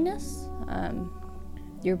loneliness.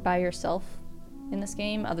 You're by yourself in this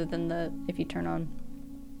game, other than if you turn on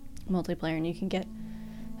multiplayer, and you can get,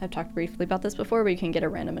 I've talked briefly about this before, but you can get a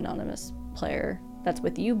random anonymous player that's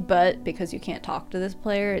with you, but because you can't talk to this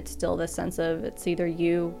player, it's still this sense of it's either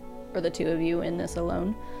you or the two of you in this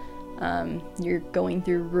alone. You're going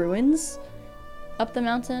through ruins up the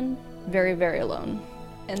mountain, very, very alone.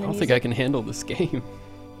 And I don't think I can handle this game.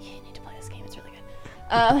 Yeah, you need to play this game, it's really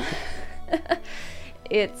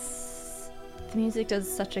good. The music does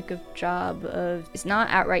such a good job of, it's not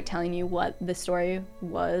outright telling you what the story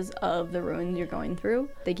was of the ruins you're going through.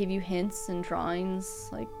 They give you hints and drawings,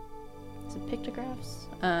 like, is it pictographs?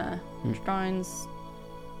 Drawings,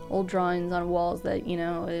 old drawings on walls that, you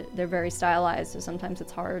know, they're very stylized, so sometimes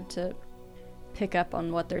it's hard to pick up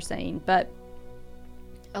on what they're saying, but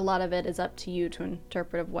a lot of it is up to you to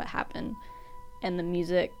interpret of what happened, and the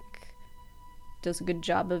music does a good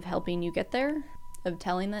job of helping you get there, of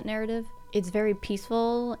telling that narrative. It's very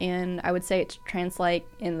peaceful, and I would say it's translate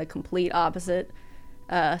in the complete opposite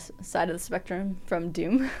side of the spectrum from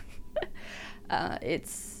Doom.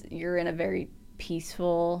 You're in a very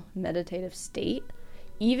peaceful, meditative state.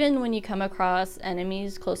 Even when you come across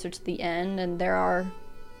enemies closer to the end, and there are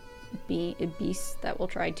beasts that will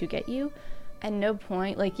try to get you, at no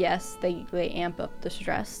point, like, yes, they amp up the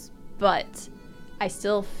stress, but I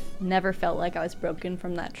still never felt like I was broken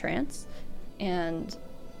from that trance, and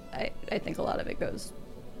I think a lot of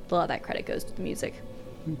that credit goes to the music.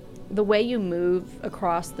 The way you move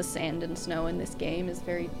across the sand and snow in this game is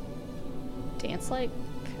very dance-like.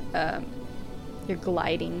 You're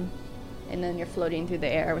gliding, and then you're floating through the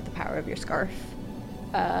air with the power of your scarf.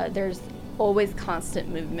 There's always constant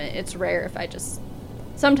movement. It's rare if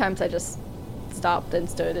sometimes I just stopped and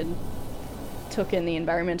stood and took in the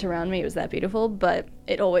environment around me. It was that beautiful, but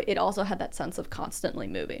it also had that sense of constantly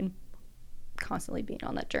moving, constantly being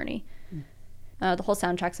on that journey. The whole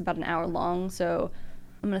soundtrack's about an hour long, so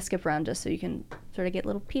I'm going to skip around just so you can sort of get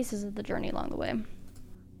little pieces of the journey along the way.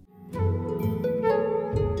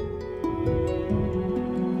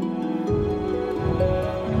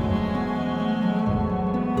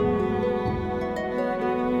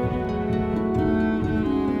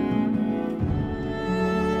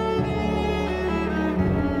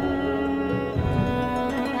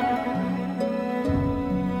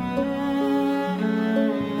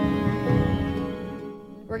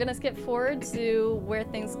 We're gonna skip forward to where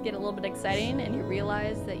things get a little bit exciting and you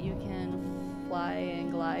realize that you can fly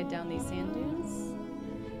and glide down these sand dunes.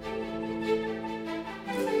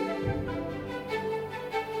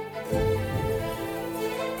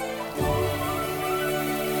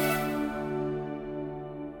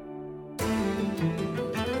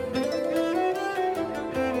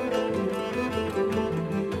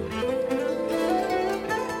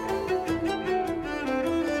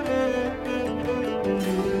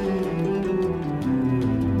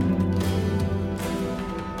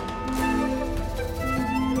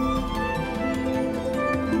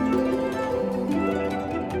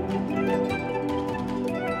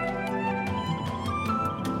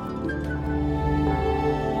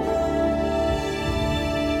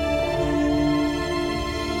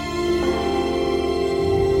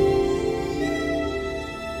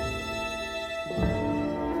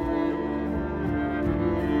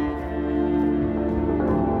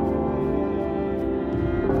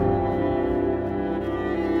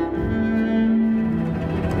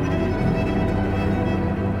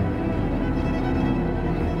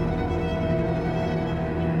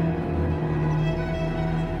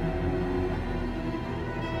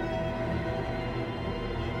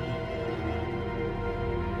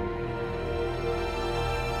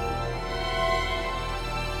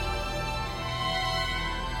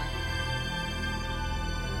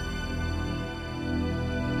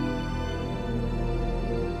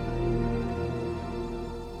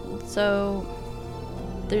 So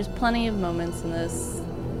there's plenty of moments in this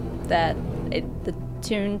that the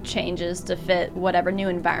tune changes to fit whatever new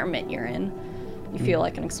environment you're in. You feel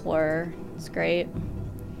like an explorer. It's great.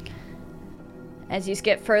 As you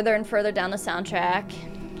get further and further down the soundtrack,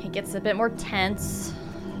 it gets a bit more tense.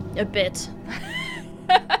 A bit.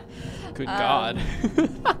 Good God.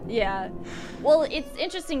 Yeah. Well, it's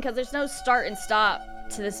interesting because there's no start and stop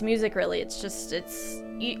to this music, really.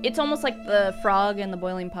 It's almost like the frog in the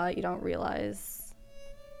boiling pot. You don't realize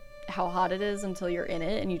how hot it is until you're in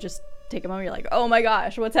it, and you just take a moment, you're like, oh my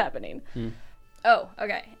gosh, what's happening? Oh,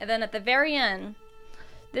 okay. And then at the very end,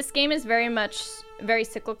 this game is very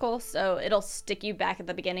cyclical, so it'll stick you back at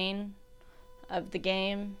the beginning of the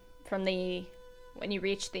game when you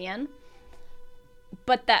reach the end.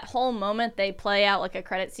 But that whole moment, they play out like a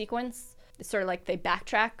credit sequence. It's sort of like they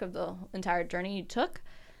backtrack of the entire journey you took.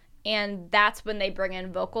 And that's when they bring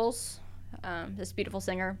in vocals, this beautiful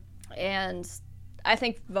singer. And I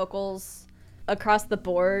think vocals across the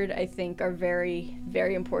board, I think, are very,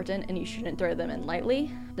 very important, and you shouldn't throw them in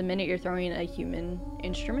lightly. The minute you're throwing a human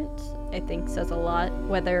instrument, I think says a lot,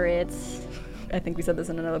 whether it's, I think we said this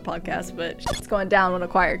in another podcast, but it's going down when a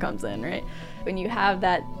choir comes in, right? When you have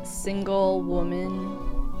that single woman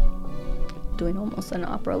doing almost an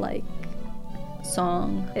opera-like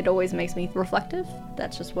song, it always makes me reflective.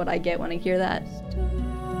 That's just what I get when I hear that.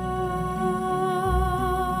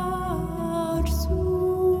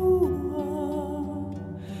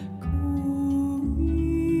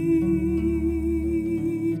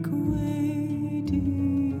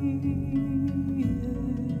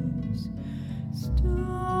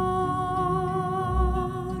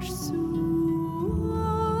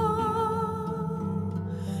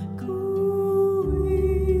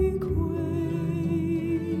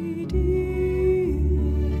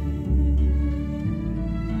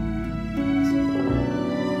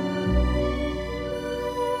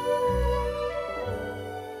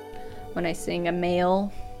 When I sing a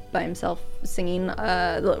male by himself singing,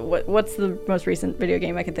 what's the most recent video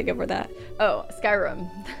game I can think of for that? Oh, Skyrim.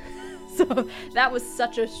 So that was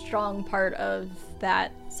such a strong part of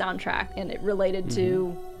that soundtrack, and it related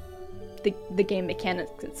to the game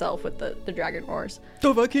mechanics itself with the Dragon Wars.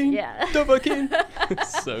 Dovahkiin! Yeah. Dovahkiin!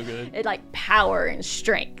 So good. It like power and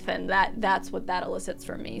strength, and that's what that elicits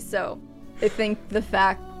from me. So I think the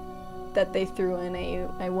fact that they threw in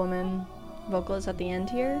a woman vocalist at the end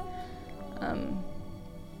here,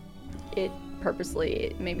 it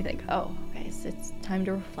purposely made me think, oh, okay, so it's time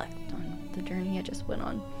to reflect on the journey I just went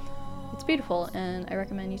on. It's beautiful, and I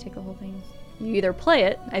recommend you take the whole thing. You either play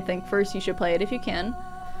it, I think first you should play it if you can,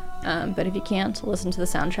 but if you can't, listen to the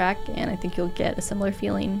soundtrack, and I think you'll get a similar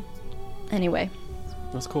feeling anyway.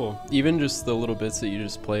 That's cool. Even just the little bits that you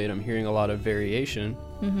just played, I'm hearing a lot of variation,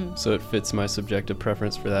 so it fits my subjective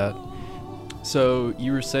preference for that. So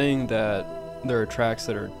you were saying that there are tracks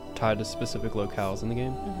that are tied to specific locales in the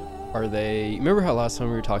game. Are they, remember how last time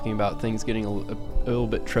we were talking about things getting a little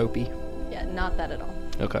bit tropey? Yeah, not that at all.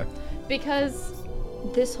 Okay. Because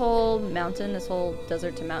this whole mountain, this whole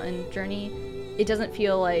desert to mountain journey, it doesn't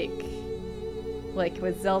feel like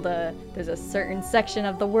with Zelda, there's a certain section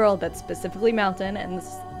of the world that's specifically mountain, and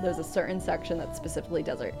there's a certain section that's specifically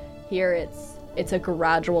desert. Here it's a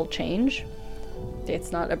gradual change.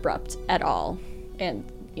 It's not abrupt at all. And,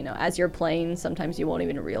 you know, as you're playing, sometimes you won't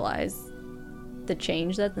even realize the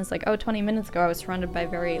change. That it's like, oh, 20 minutes ago I was surrounded by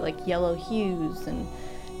very like yellow hues and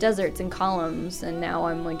deserts and columns, and now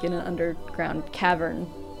I'm like in an underground cavern.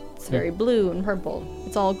 It's very blue and purple.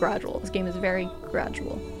 It's all gradual. This game is very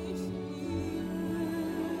gradual.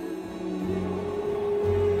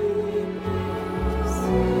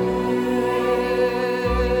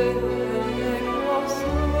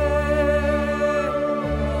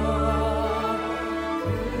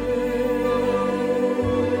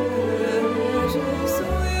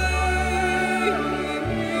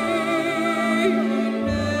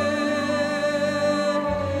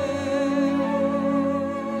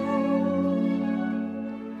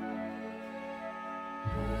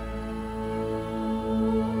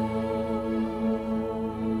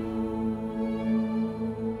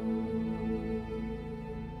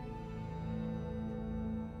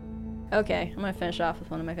 Okay, I'm gonna finish off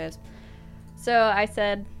with one of my faves. So I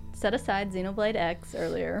said, set aside Xenoblade X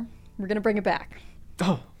earlier. We're gonna bring it back.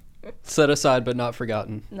 Oh, set aside but not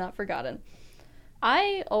forgotten. Not forgotten.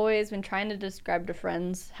 I always, when trying to describe to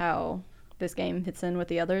friends how this game fits in with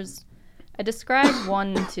the others, I describe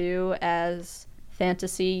 1 and 2 as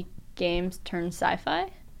fantasy games turned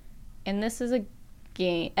sci-fi. And this is a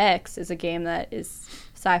game, X is a game that is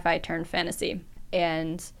sci-fi turned fantasy.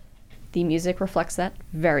 And the music reflects that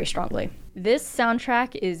very strongly. This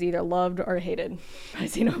soundtrack is either loved or hated by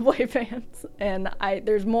Xenoblade fans. And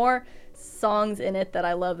there's more songs in it that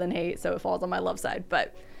I love than hate, so it falls on my love side.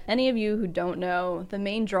 But any of you who don't know, the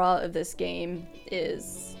main draw of this game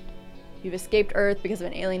is you've escaped Earth because of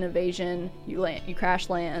an alien invasion. You crash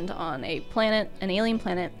land on a planet, an alien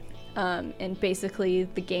planet, and basically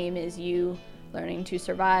the game is you learning to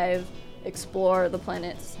survive, explore the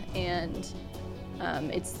planets, and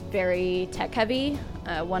it's very tech heavy.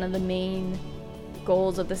 One of the main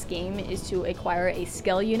goals of this game is to acquire a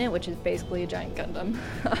Skell unit, which is basically a giant Gundam,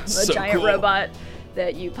 a giant robot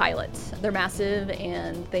that you pilot. They're massive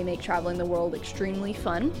and they make traveling the world extremely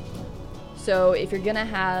fun. So if you're gonna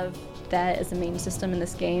have that as the main system in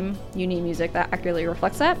this game, you need music that accurately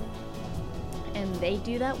reflects that. And they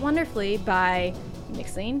do that wonderfully by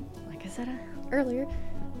mixing, like I said earlier,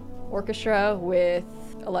 orchestra with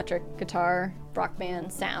electric guitar, rock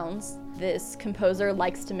band sounds. This composer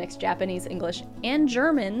likes to mix Japanese, English, and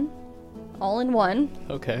German all in one.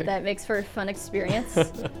 Okay. That makes for a fun experience.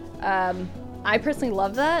 I personally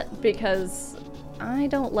love that because I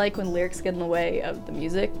don't like when lyrics get in the way of the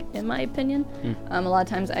music, in my opinion. A lot of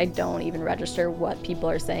times I don't even register what people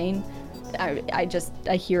are saying.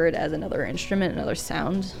 I hear it as another instrument, another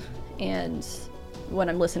sound, and when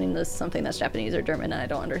I'm listening to something that's Japanese or German and I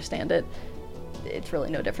don't understand it, it's really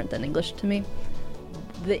no different than English to me.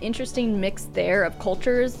 The interesting mix there of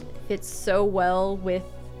cultures fits so well with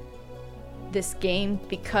this game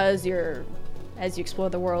because as you explore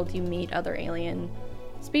the world, you meet other alien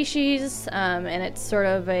species, and it's sort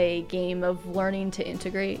of a game of learning to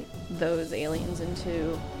integrate those aliens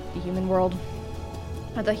into the human world,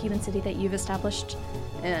 or the human city that you've established,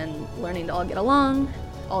 and learning to all get along.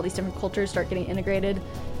 All these different cultures start getting integrated.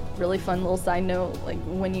 Really fun little side note, like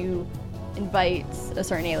when you invite a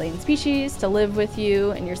certain alien species to live with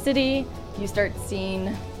you in your city, you start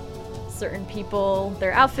seeing certain people,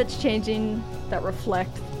 their outfits changing that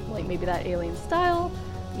reflect like maybe that alien style.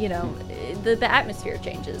 You know, the atmosphere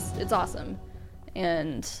changes. It's awesome.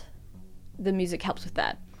 And the music helps with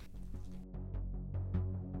that.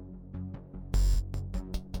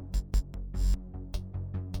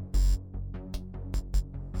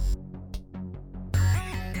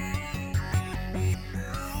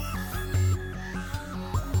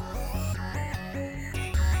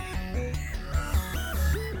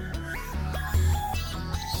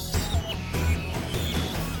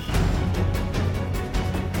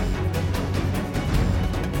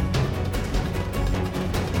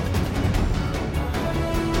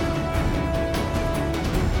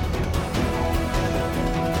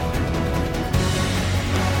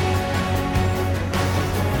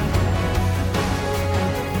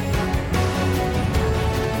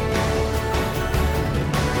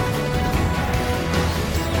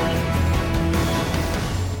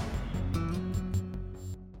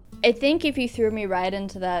 I think if you threw me right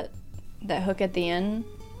into that hook at the end,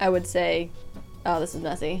 I would say, oh, this is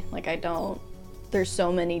messy. Like, there's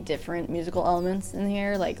so many different musical elements in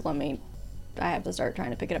here. Like, I have to start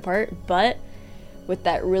trying to pick it apart. But with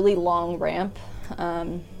that really long ramp,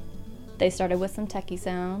 they started with some techie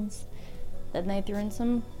sounds. Then they threw in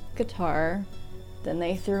some guitar. Then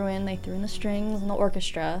they threw in the strings and the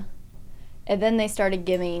orchestra. And then they started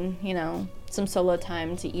giving, some solo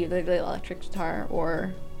time to either the electric guitar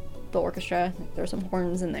or the orchestra. There's some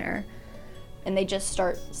horns in there, and they just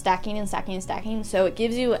start stacking and stacking and stacking, so it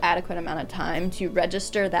gives you adequate amount of time to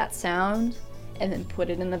register that sound and then put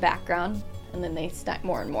it in the background, and then they stack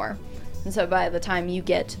more and more. And so by the time you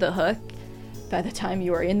get to the hook, by the time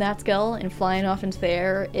you are in that skull and flying off into the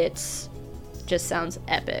air, it just sounds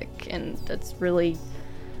epic. And that's really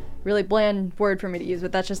bland word for me to use,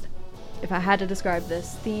 but that's just, if I had to describe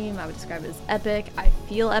this theme, I would describe it as epic. I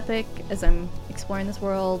feel epic as I'm exploring this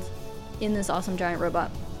world in this awesome giant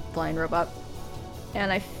robot, flying robot.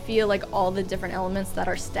 And I feel like all the different elements that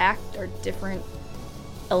are stacked are different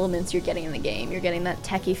elements you're getting in the game. You're getting that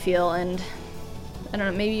techie feel, and I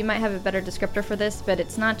don't know, maybe you might have a better descriptor for this, but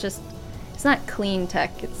it's not clean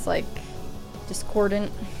tech. It's like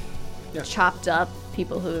discordant, chopped up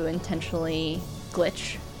people who intentionally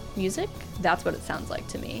glitch music. That's what it sounds like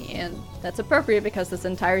to me, and that's appropriate because this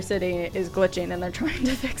entire city is glitching and they're trying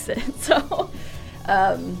to fix it. So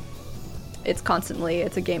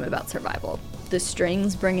it's a game about survival. The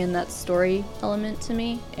strings bring in that story element to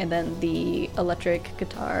me, and then the electric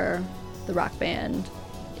guitar, the rock band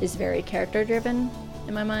is very character driven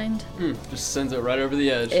in my mind. Just sends it right over the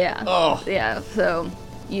edge. Yeah. Oh. Yeah. So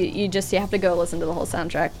you have to go listen to the whole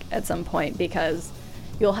soundtrack at some point, because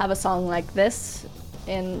you'll have a song like this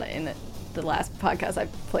in the last podcast I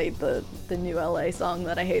played the new LA song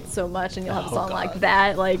that I hate so much, and you'll have a song like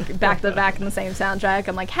that, like back to back in the same soundtrack.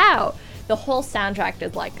 I'm like, how? The whole soundtrack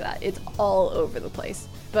is like that. It's all over the place.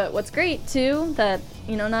 But what's great too, that,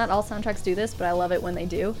 not all soundtracks do this, but I love it when they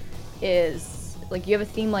do, is like you have a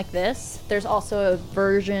theme like this, there's also a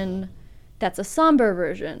version that's a somber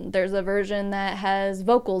version. There's a version that has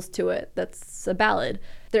vocals to it that's a ballad.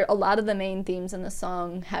 A lot of the main themes in the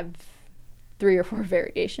song have 3 or 4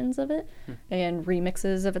 variations of it and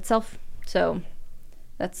remixes of itself. So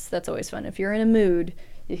that's always fun. If you're in a mood,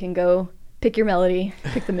 you can go pick your melody,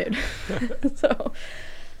 pick the mood. So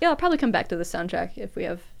yeah, I'll probably come back to the soundtrack if we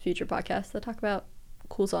have future podcasts that talk about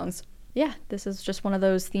cool songs. Yeah, this is just one of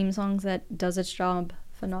those theme songs that does its job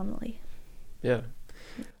phenomenally. Yeah.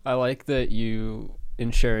 I like that you,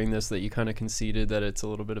 in sharing this, that you kind of conceded that it's a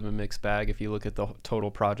little bit of a mixed bag if you look at the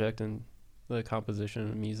total project and the composition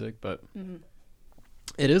and music, but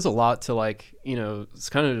it is a lot to it's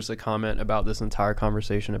kind of just a comment about this entire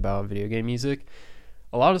conversation about video game music.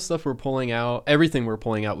 a lot of stuff we're pulling out, everything we're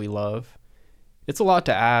pulling out we love. It's a lot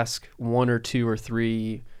to ask one or two or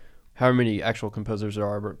three, however many actual composers there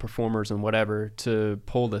are, but performers and whatever, to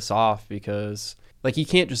pull this off, because like you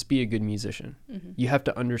can't just be a good musician. Mm-hmm. You have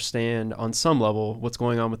to understand on some level what's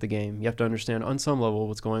going on with the game. You have to understand on some level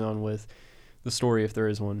what's going on with the story, if there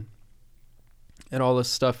is one, and all this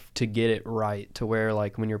stuff to get it right, to where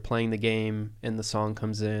like when you're playing the game and the song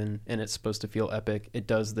comes in and it's supposed to feel epic, it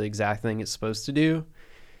does the exact thing it's supposed to do,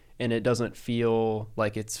 and it doesn't feel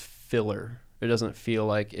like it's filler. It doesn't feel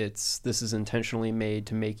like this is intentionally made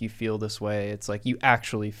to make you feel this way. It's like you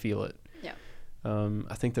actually feel it. Yeah.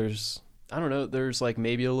 I think there's like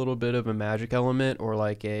maybe a little bit of a magic element or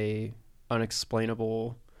like a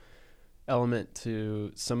unexplainable element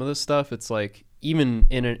to some of this stuff. It's like even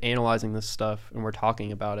in analyzing this stuff and we're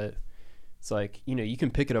talking about it, it's like, you know, you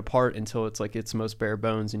can pick it apart until it's like its most bare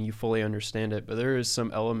bones and you fully understand it. But there is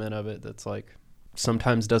some element of it that's like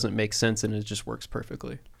sometimes doesn't make sense and it just works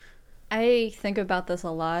perfectly. I think about this a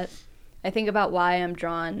lot. I think about why I'm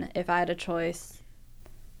drawn. If I had a choice,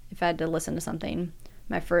 if I had to listen to something,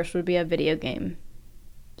 my first would be a video game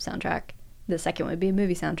soundtrack. The second would be a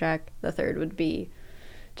movie soundtrack. The third would be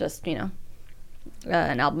just, you know,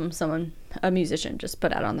 an album a musician just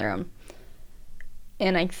put out on their own.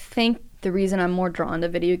 And I think the reason I'm more drawn to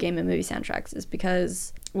video game and movie soundtracks is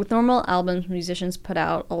because with normal albums musicians put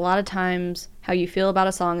out, a lot of times how you feel about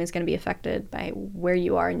a song is going to be affected by where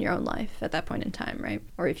you are in your own life at that point in time, right?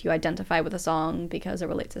 Or if you identify with a song because it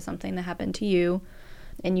relates to something that happened to you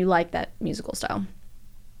and you like that musical style.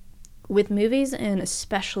 With movies and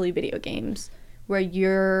especially video games, where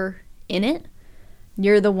you're in it,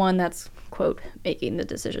 you're the one that's, quote, making the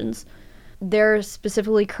decisions. They're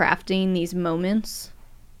specifically crafting these moments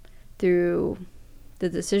through the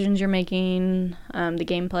decisions you're making, the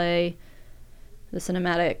gameplay, the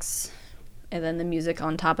cinematics, and then the music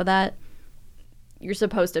on top of that. You're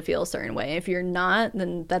supposed to feel a certain way. If you're not,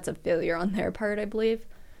 then that's a failure on their part, I believe.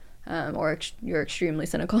 Or you're extremely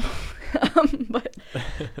cynical.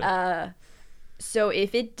 So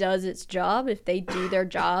if it does its job, if they do their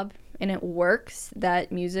job and it works,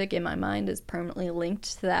 that music in my mind is permanently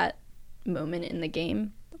linked to that moment in the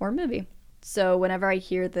game or movie. So whenever I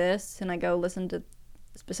hear this and I go listen to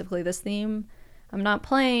specifically this theme, I'm not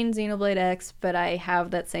playing Xenoblade X, but I have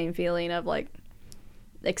that same feeling of like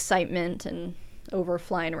excitement and over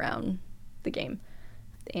flying around the game.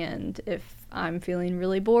 And if I'm feeling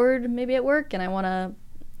really bored, maybe at work, and I want to,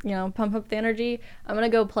 you know, pump up the energy, I'm going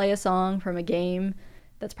to go play a song from a game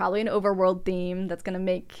that's probably an overworld theme that's going to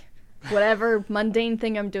make whatever mundane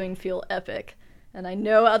thing I'm doing feel epic. And I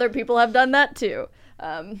know other people have done that too.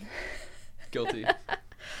 Guilty.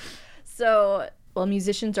 So, while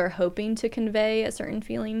musicians are hoping to convey a certain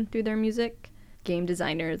feeling through their music, game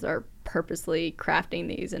designers are purposely crafting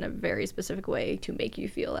these in a very specific way to make you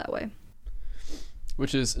feel that way.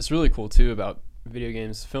 Which is, it's really cool too about video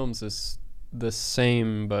games. Films is the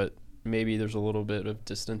same, but maybe there's a little bit of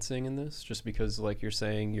distancing in this, just because, like you're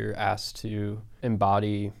saying, you're asked to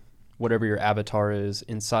embody whatever your avatar is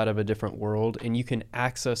inside of a different world, and you can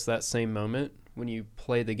access that same moment when you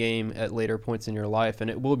play the game at later points in your life, and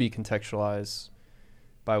it will be contextualized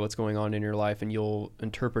by what's going on in your life, and you'll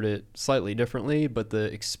interpret it slightly differently, but the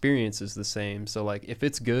experience is the same. So like if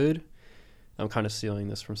it's good, I'm kind of stealing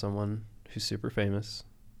this from someone who's super famous,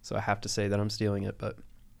 so I have to say that I'm stealing it, but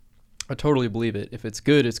I totally believe it. If it's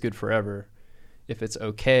good forever. If it's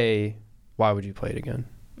okay, why would you play it again?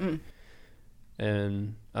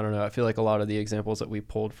 And I don't know, I feel like a lot of the examples that we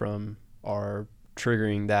pulled from are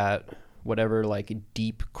triggering that whatever like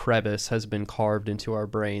deep crevice has been carved into our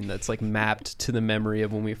brain that's like mapped to the memory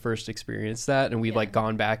of when we first experienced that, and we've like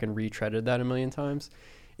gone back and retreaded that a million times.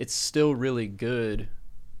 It's still really good.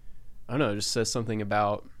 I don't know, it just says something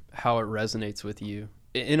about how it resonates with you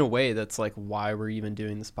in a way that's like why we're even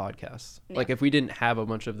doing this podcast. Yeah. Like if we didn't have a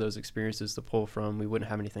bunch of those experiences to pull from, we wouldn't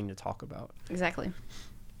have anything to talk about. Exactly.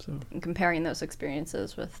 So and comparing those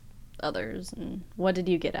experiences with others and what did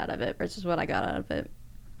you get out of it versus what I got out of it.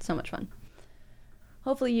 So much fun.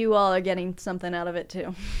 Hopefully you all are getting something out of it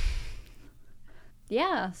too.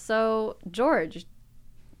 Yeah, so George,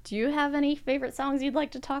 do you have any favorite songs you'd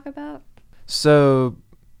like to talk about? So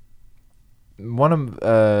one of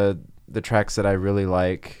the tracks that I really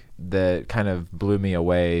like that kind of blew me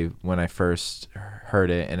away when I first heard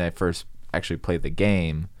it and I first actually played the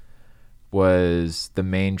game was the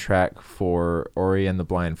main track for Ori and the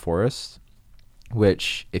Blind Forest,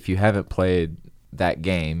 which if you haven't played that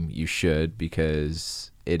game, you should,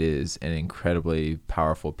 because it is an incredibly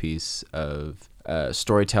powerful piece of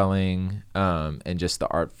storytelling and just the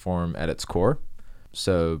art form at its core.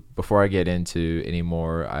 So before I get into any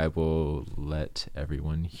more, I will let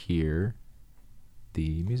everyone hear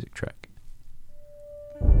the music track.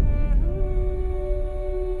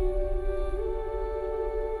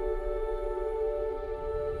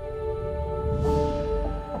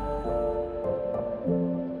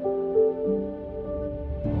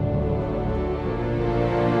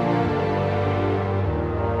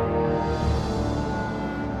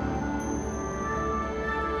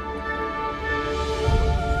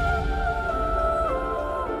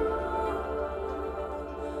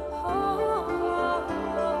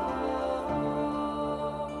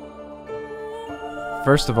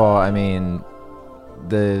 First of all, I mean,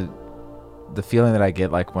 the feeling that I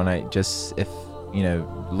get, like, when I just, if, you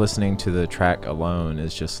know, listening to the track alone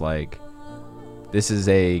is just like, this is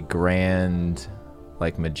a grand,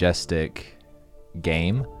 like, majestic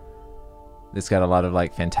game. It's got a lot of,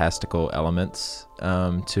 like, fantastical elements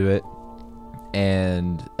to it.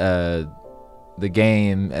 And the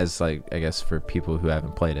game, as, like, I guess for people who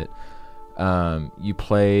haven't played it, you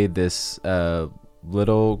play this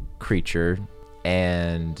little creature,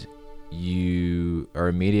 and you are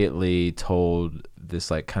immediately told this,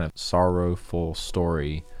 like, kind of sorrowful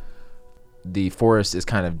story. The forest is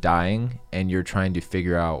kind of dying, and you're trying to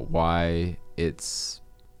figure out why it's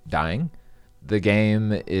dying. The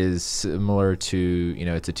game is similar to, you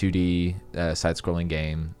know, it's a 2D side-scrolling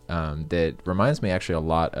game that reminds me actually a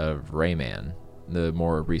lot of Rayman, the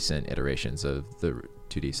more recent iterations of the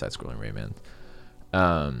 2D side-scrolling Rayman.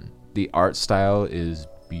 The art style is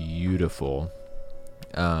beautiful.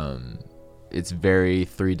 It's very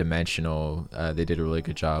three-dimensional. They did a really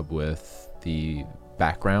good job with the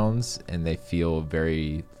backgrounds, and they feel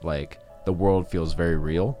very, like, the world feels very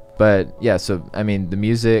real. But yeah, so I mean, the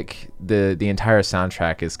music, the entire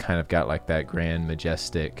soundtrack is kind of got, like, that grand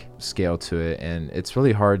majestic scale to it, and it's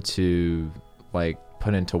really hard to, like,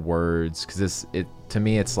 put into words, because to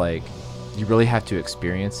me it's like you really have to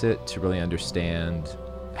experience it to really understand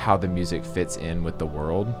how the music fits in with the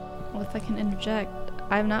world. Well, if I can interject,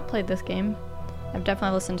 I have not played this game. I've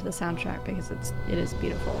definitely listened to the soundtrack because it is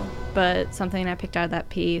beautiful. But something I picked out of that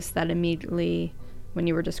piece that immediately, when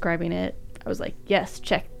you were describing it, I was like, yes,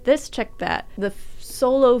 check this, check that. The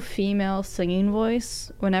solo female singing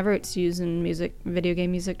voice, whenever it's used in video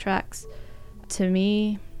game music tracks, to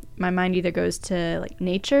me, my mind either goes to, like,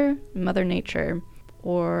 nature, Mother Nature,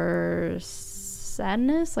 or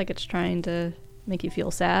sadness, like it's trying to make you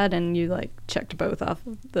feel sad, and you, like, checked both off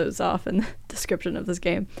in the description of this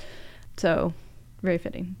game. So very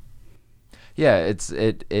fitting. Yeah,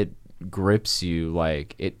 it grips you,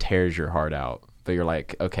 like, it tears your heart out, but you're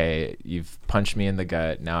like, okay, you've punched me in the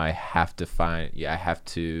gut, now I have to find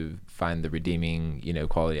the redeeming, you know,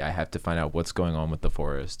 quality. I have to find out what's going on with the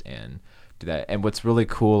forest and do that. And what's really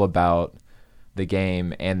cool about the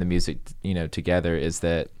game and the music, you know, together, is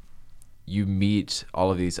that you meet all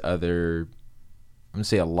of these other, I'm gonna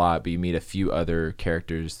say a lot, but you meet a few other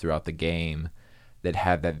characters throughout the game that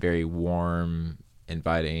have that very warm,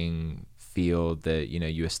 inviting feel that, you know,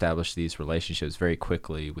 you establish these relationships very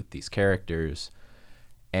quickly with these characters,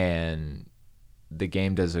 and the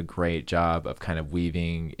game does a great job of kind of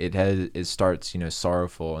weaving it starts, you know,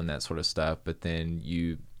 sorrowful and that sort of stuff, but then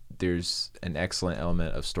there's an excellent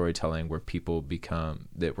element of storytelling where people become,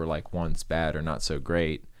 that were, like, once bad or not so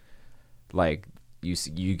great, like,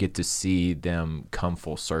 you get to see them come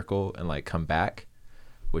full circle and, like, come back,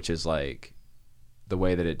 which is, like, the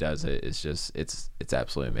way that it does it is just, it's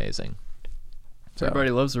absolutely amazing. So,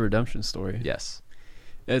 everybody loves a redemption story. Yes.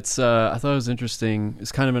 It's I thought it was interesting.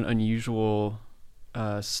 It's kind of an unusual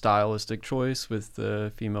stylistic choice with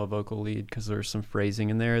the female vocal lead, because there's some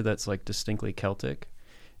phrasing in there that's, like, distinctly Celtic,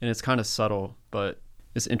 and it's kind of subtle, but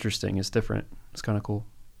it's interesting. It's different. It's kind of cool.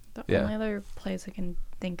 The only other place I can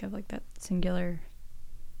think of, like, that singular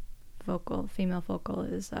female vocal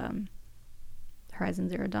is Horizon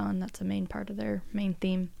Zero Dawn. That's a main part of their main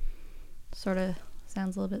theme. Sort of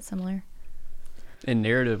sounds a little bit similar. And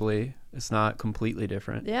narratively, it's not completely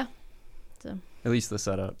different. Yeah. So. At least the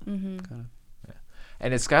setup. Mm-hmm. Kind of. Yeah.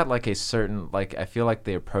 And it's got, like, a certain, like, I feel like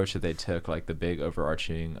the approach that they took, like, the big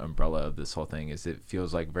overarching umbrella of this whole thing is, it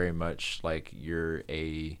feels like very much like you're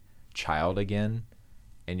a child again,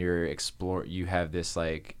 and you have this,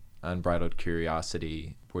 like, unbridled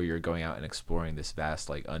curiosity where you're going out and exploring this vast,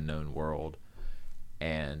 like, unknown world,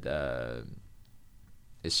 and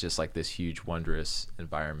it's just, like, this huge wondrous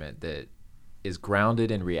environment that is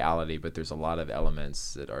grounded in reality, but there's a lot of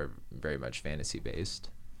elements that are very much fantasy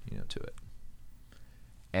based, you know, to it.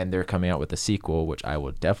 And they're coming out with a sequel, which I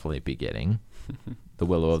will definitely be getting, The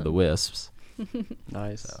Willow of the Wisps.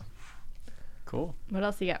 Nice. So. Cool. What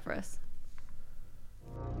else you got for us?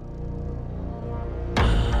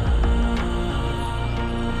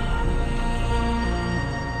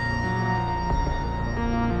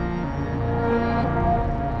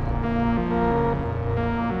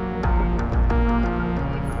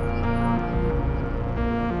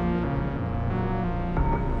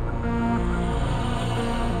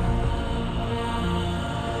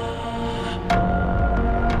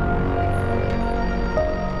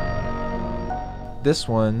 this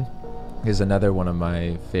one is another one of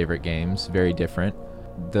my favorite games. Very different.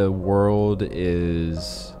 The world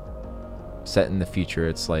is set in the future.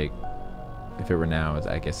 It's like, if it were now,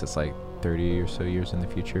 I guess it's like 30 or so years in the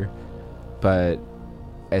future. But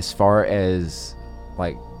as far as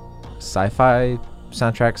like sci-fi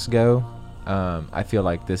soundtracks go, I feel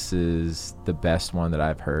like this is the best one that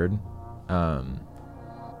I've heard.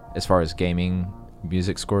 As far as gaming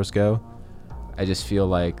music scores go, I just feel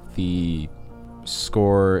like the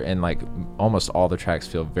score and like almost all the tracks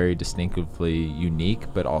feel very distinctively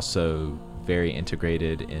unique, but also very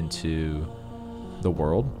integrated into the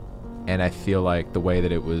world. And I feel like the way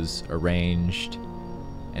that it was arranged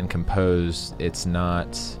and composed, it's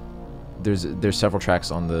not, there's several tracks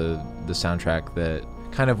on the soundtrack that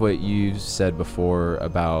kind of what you said before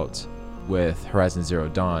about with Horizon Zero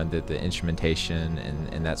Dawn, that the instrumentation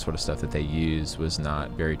and that sort of stuff that they use was not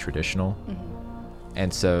very traditional.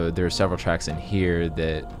 And so there are several tracks in here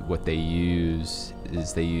that what they use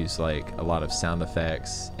is they use like a lot of sound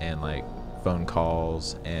effects and like phone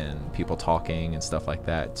calls and people talking and stuff like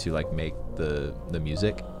that to like make the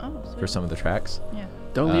music for some of the tracks. Yeah.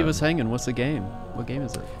 Don't leave us hanging. What's the game? What game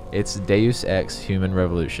is it? It's Deus Ex Human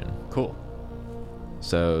Revolution. Cool.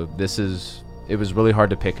 So it was really hard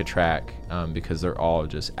to pick a track because they're all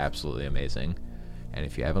just absolutely amazing. And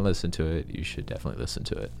if you haven't listened to it, you should definitely listen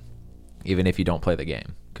to it, even if you don't play the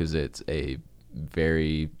game, because it's a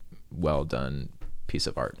very well done piece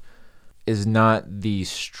of art. Is not the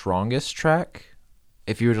strongest track.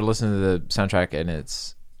 If you were to listen to the soundtrack in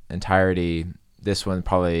its entirety, this one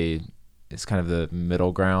probably is kind of the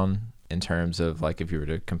middle ground in terms of like if you were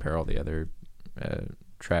to compare all the other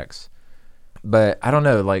tracks. But I don't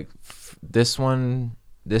know, like this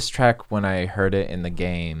track, when I heard it in the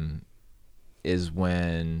game, is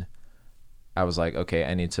when I was like, okay,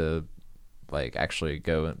 I need to like actually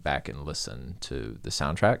go back and listen to the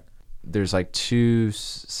soundtrack. There's like two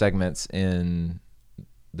segments in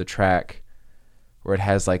the track where it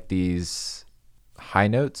has like these high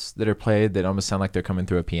notes that are played that almost sound like they're coming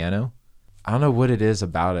through a piano. I don't know what it is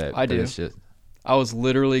about it. I do. It's just... I was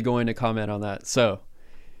literally going to comment on that. So,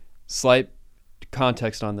 slight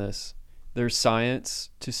context on this. There's science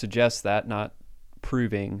to suggest that, not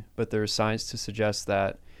proving, but there's science to suggest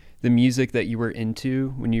that the music that you were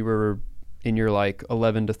into when you were in your like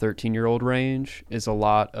 11 to 13-year-old range is a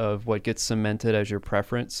lot of what gets cemented as your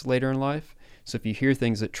preference later in life. So if you hear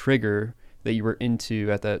things that trigger that you were into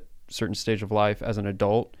at that certain stage of life as an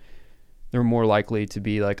adult, they're more likely to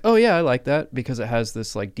be like, oh yeah, I like that, because it has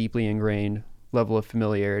this like deeply ingrained level of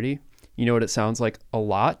familiarity. You know what it sounds like a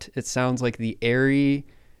lot? It sounds like the airy,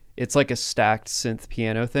 it's like a stacked synth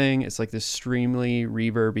piano thing. It's like this extremely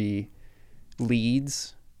reverby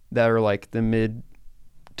leads that are like the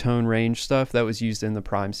mid-tone range stuff that was used in the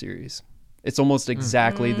Prime series. It's almost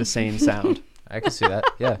exactly the same sound. I can see that.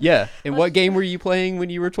 Yeah. Yeah. And what game were you playing when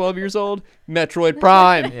you were 12 years old? Metroid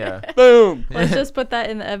Prime. Yeah. Boom. Let's just put that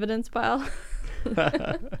in the evidence pile.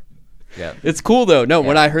 Yeah. It's cool though. No,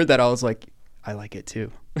 when Yeah. I heard that, I was like, I like it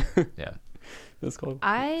too. Yeah. That's cool.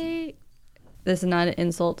 This is not an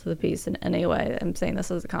insult to the piece in any way. I'm saying this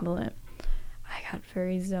as a compliment. I got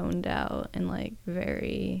very zoned out and like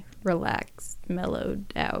very relaxed,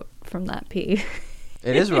 mellowed out from that piece.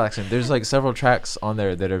 It is relaxing. There's like several tracks on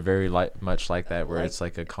there that are very much like that, where it's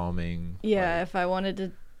like a calming. Yeah, like, if I wanted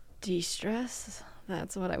to de-stress,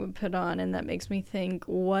 that's what I would put on, and that makes me think,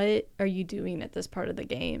 what are you doing at this part of the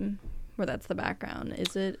game where that's the background?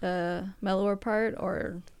 Is it a mellower part,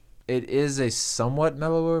 or? it is a somewhat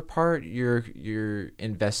mellower part. You're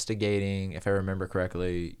investigating, if I remember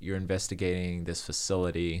correctly, you're investigating this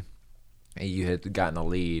facility, and you had gotten a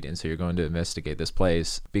lead, and so you're going to investigate this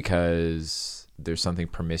place because there's something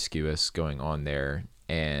promiscuous going on there,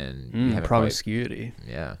 and you haven't promiscuity.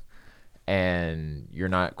 yeah, and you're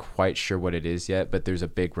not quite sure what it is yet, but there's a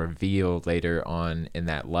big reveal later on in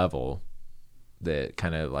that level that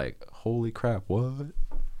kind of like, holy crap, what?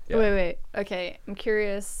 Yeah. Wait. Okay, I'm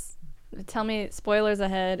curious. Tell me, spoilers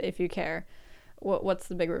ahead if you care. What's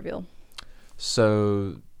the big reveal?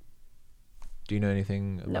 So, do you know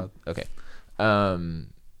anything about? No. Okay.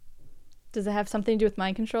 Does it have something to do with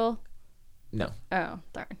mind control? No. Oh,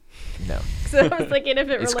 darn. No. So I was thinking if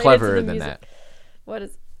it It's related to cleverer the than music. that. What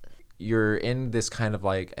is? You're in this kind of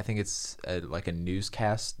like, I think it's like a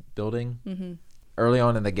newscast building. Mm-hmm. Early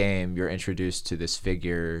on in the game, you're introduced to this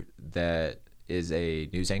figure that is a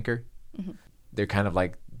news anchor. Mm-hmm. They're kind of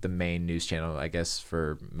like the main news channel, I guess,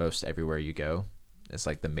 for most everywhere you go. It's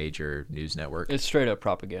like the major news network. It's straight up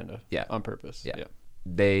propaganda. Yeah. On purpose. Yeah.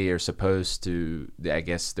 they are supposed to, I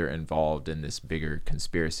guess they're involved in this bigger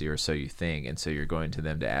conspiracy, or so you think, and so you're going to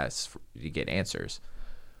them to ask to get answers.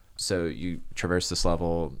 So you traverse this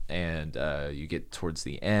level, and you get towards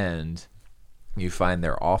the end, you find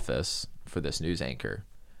their office for this news anchor,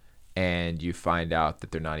 and you find out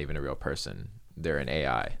that they're not even a real person. They're an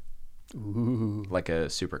AI. Ooh. Like a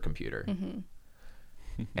supercomputer. Mm-hmm.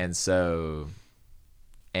 And so,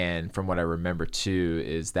 and from what I remember too,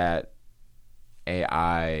 is that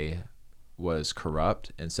AI was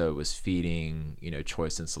corrupt, and so it was feeding,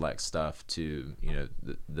 choice and select stuff to,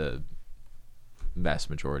 the vast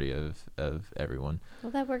majority of everyone.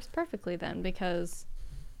 Well, that works perfectly then, because,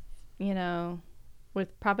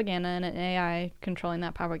 with propaganda and an AI controlling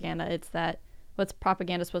that propaganda, it's that what's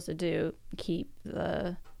propaganda supposed to do? Keep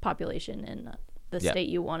the population in the state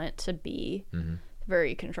you want it to be. Mm-hmm.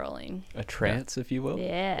 Very controlling. A trance, if you will.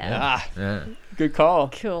 Yeah. Ah, Yeah. good call.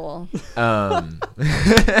 Cool.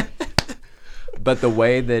 But the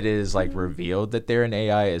way that is like revealed that they're an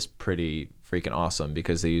AI is pretty freaking awesome,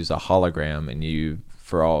 because they use a hologram, and you,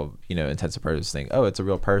 for all intents and purposes, think, oh, it's a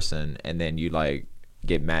real person, and then you like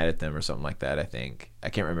get mad at them or something like that. I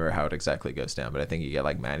can't remember how it exactly goes down, but I think you get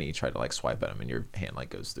like mad and you try to like swipe at them, and your hand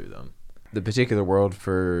like goes through them. The particular world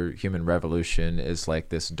for Human Revolution is like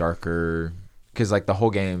this darker, because like the whole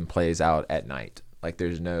game plays out at night. Like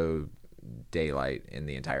there's no daylight in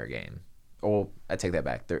the entire game. Well, I take that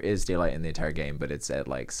back. There is daylight in the entire game, but it's at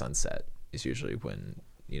like sunset is usually when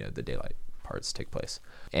the daylight parts take place.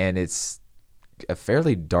 And it's a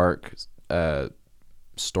fairly dark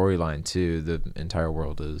storyline too. The entire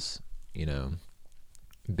world is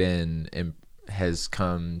has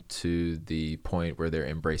come to the point where they're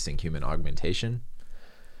embracing human augmentation,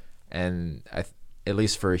 and at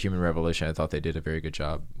least for Human Revolution, I thought they did a very good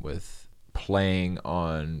job with playing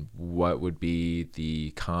on what would be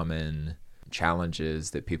the common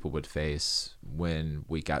challenges that people would face when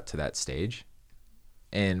we got to that stage.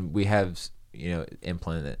 And we have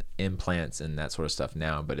implants and that sort of stuff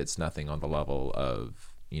now, but it's nothing on the level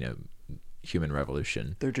of Human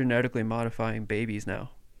Revolution. They're genetically modifying babies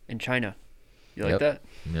now in China. You like that?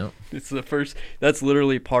 Yep. It's the first. That's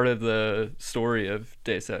literally part of the story of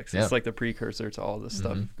Deus Ex. It's Yep. like the precursor to all this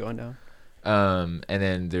stuff going down. And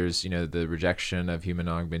then there's the rejection of human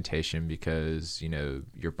augmentation, because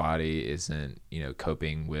your body isn't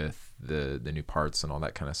coping with the new parts and all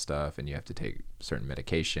that kind of stuff, and you have to take certain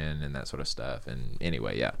medication and that sort of stuff. And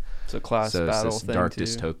anyway, yeah, It's a class battle it's this thing dark too.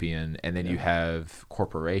 dystopian, and then you have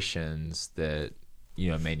corporations that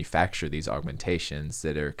manufacture these augmentations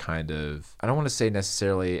that are kind of, I don't want to say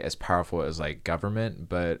necessarily as powerful as like government,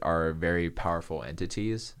 but are very powerful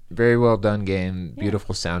entities. Very well done game,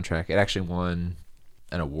 beautiful soundtrack. It actually won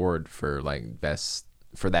an award for like best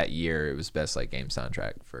for that year. It was best like game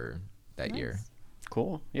soundtrack for that year.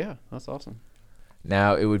 Cool. Yeah, that's awesome.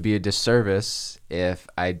 Now, it would be a disservice if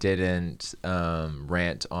I didn't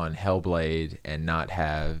rant on Hellblade and not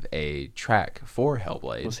have a track for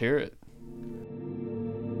Hellblade. Let's hear it.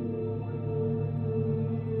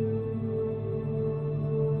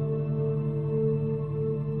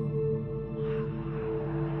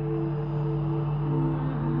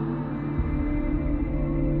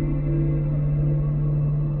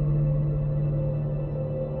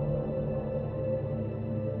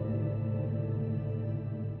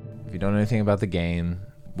 If you don't know anything about the game,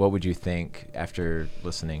 what would you think after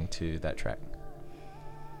listening to that track?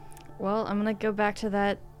 Well, I'm gonna go back to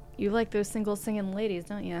that. You like those single singing ladies,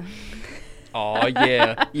 don't you? Oh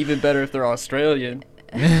yeah, even better if they're Australian.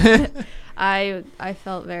 I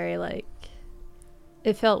felt very like,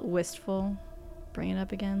 it felt wistful, bring it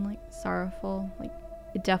up again, like sorrowful. Like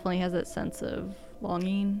it definitely has that sense of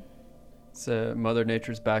longing. So Mother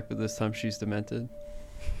Nature's back, but this time she's demented.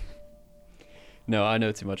 No, I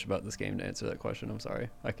know too much about this game to answer that question. I'm sorry,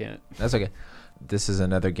 I can't. That's okay. This is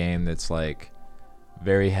another game that's like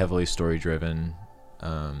very heavily story driven.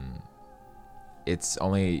 You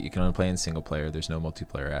can only play in single player. There's no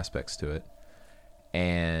multiplayer aspects to it,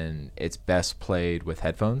 and it's best played with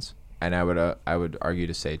headphones. And I would argue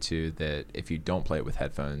to say too that if you don't play it with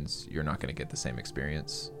headphones, you're not going to get the same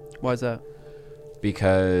experience. Why is that?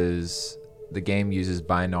 Because the game uses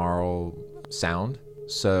binaural sound,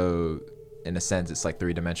 so in a sense it's like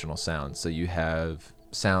three-dimensional sound. So you have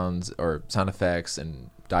sounds or sound effects and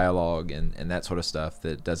dialogue and that sort of stuff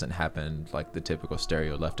that doesn't happen like the typical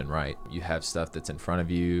stereo left and right. You have stuff that's in front of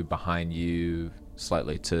you, behind you,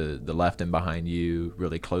 slightly to the left and behind you,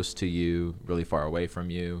 really close to you, really far away from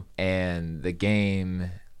you. And the game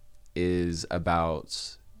is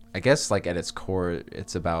about, I guess like at its core,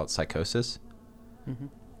 it's about psychosis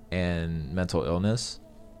and mental illness.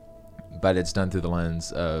 but it's done through the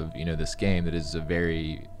lens of, you know, this game that is a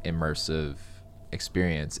very immersive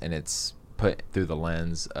experience, and it's put through the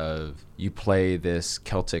lens of you play this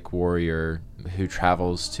Celtic warrior who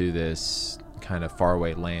travels to this kind of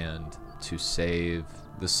faraway land to save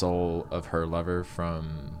the soul of her lover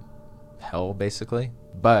from hell, basically.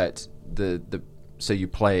 But so you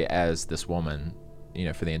play as this woman, you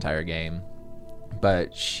know, for the entire game,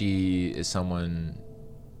 but she is someone,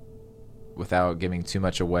 without giving too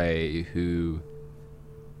much away, who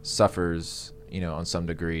suffers, you know, on some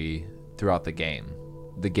degree throughout the game.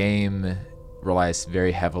 The game relies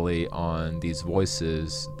very heavily on these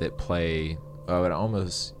voices that play, I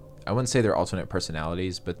wouldn't say they're alternate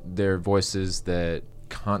personalities, but they're voices that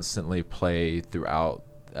constantly play throughout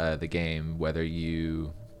the game,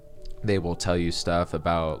 they will tell you stuff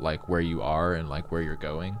about like where you are and like where you're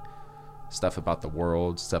going, stuff about the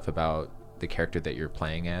world, stuff about the character that you're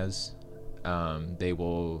playing as. They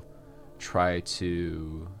will try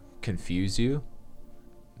to confuse you.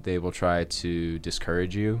 They will try to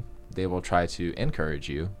discourage you. They will try to encourage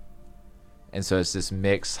you. And so it's this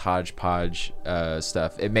mixed hodgepodge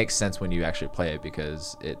stuff. It makes sense when you actually play it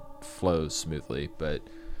because it flows smoothly. But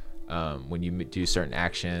when you do certain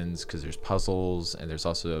actions, because there's puzzles and there's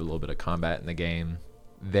also a little bit of combat in the game,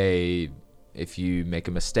 if you make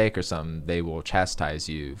a mistake or something, they will chastise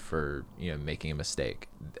you for, you know, making a mistake.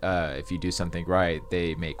 If you do something right,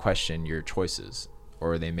 they may question your choices,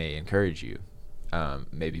 or they may encourage you,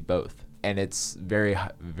 maybe both. And it's very,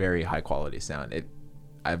 very high quality sound.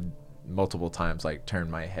 I've multiple times like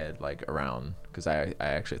turned my head like around because I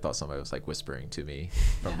actually thought somebody was like whispering to me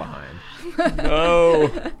from behind.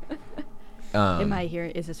 No. Am I here?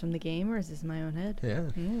 Is this from the game or is this in my own head? Yeah.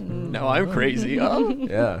 No, I'm crazy. Oh.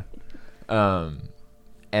 Yeah.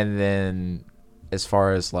 And then as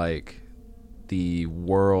far as like the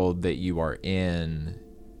world that you are in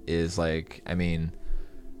is like, I mean,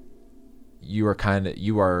 you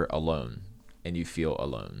are alone and you feel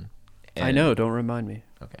alone. And I know. Don't remind me.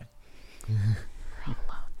 Okay.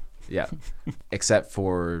 Yeah. Except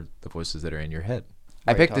for the voices that are in your head.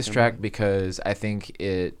 I picked this track because I think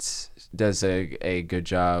it does a good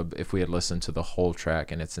job. If we had listened to the whole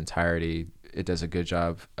track in its entirety, it does a good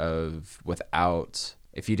job of,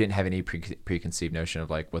 if you didn't have any preconceived notion of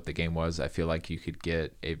like what the game was, I feel like you could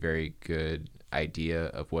get a very good idea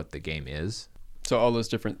of what the game is. So all those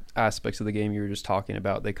different aspects of the game you were just talking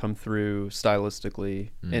about, they come through stylistically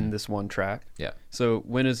in this one track. Yeah. So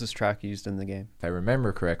when is this track used in the game? If I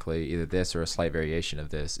remember correctly, either this or a slight variation of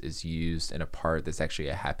this is used in a part that's actually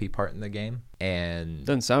a happy part in the game. And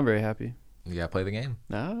Doesn't sound very happy. you gotta play the game.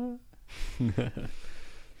 Nah.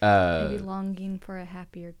 Maybe longing for a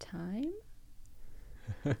happier time?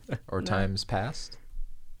 Or times past.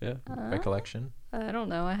 Yeah. Recollection. I don't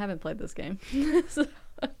know. I haven't played this game.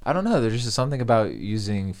 I don't know. There's just something about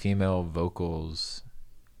using female vocals.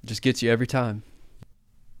 Just gets you every time.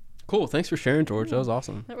 Cool. Thanks for sharing, George. That was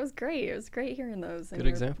awesome. That was great. It was great hearing those. Good and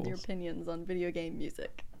examples. Your opinions on video game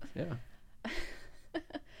music. Yeah.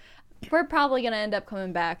 We're probably going to end up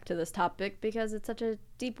coming back to this topic because it's such a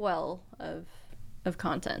deep well of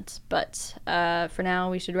content. But for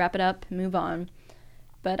now, we should wrap it up and move on.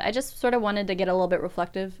 But I just sort of wanted to get a little bit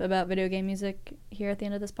reflective about video game music here at the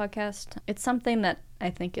end of this podcast. It's something that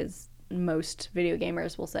I think is most video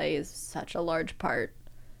gamers will say is such a large part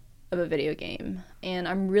of a video game. And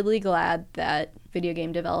I'm really glad that video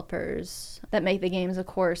game developers that make the games, of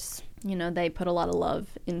course, you know, they put a lot of love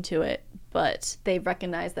into it, but they've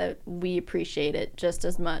recognized that we appreciate it just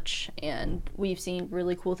as much. And we've seen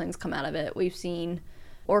really cool things come out of it. We've seen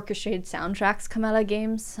orchestrated soundtracks come out of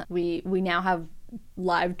games. We now have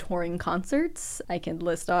live touring concerts. I can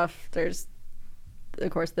list off, there's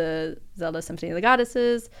of course the Zelda Symphony of the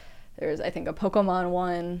Goddesses, there's I think a Pokemon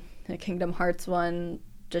one, a Kingdom Hearts one,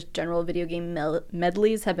 just general video game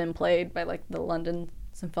medleys have been played by like the London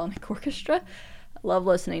Symphonic Orchestra. I love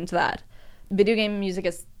listening to that. Video game music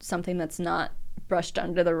is something that's not brushed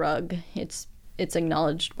under the rug. It's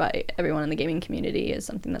acknowledged by everyone in the gaming community as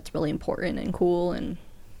something that's really important and cool, and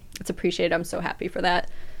it's appreciated. I'm so happy for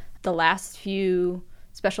that. The last few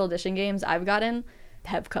special edition games I've gotten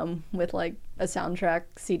have come with like a soundtrack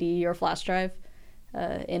CD or flash drive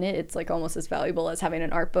in it. It's like almost as valuable as having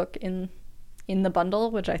an art book in the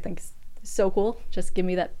bundle, which I think is so cool. Just give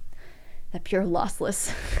me that pure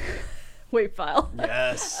lossless WAV file.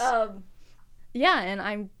 Yes. Yeah,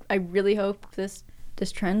 and I really hope this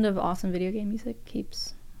trend of awesome video game music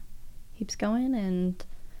keeps going, and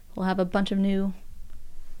we'll have a bunch of new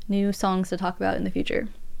songs to talk about in the future.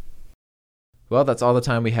 Well, that's all the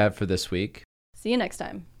time we have for this week. See you next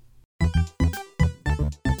time.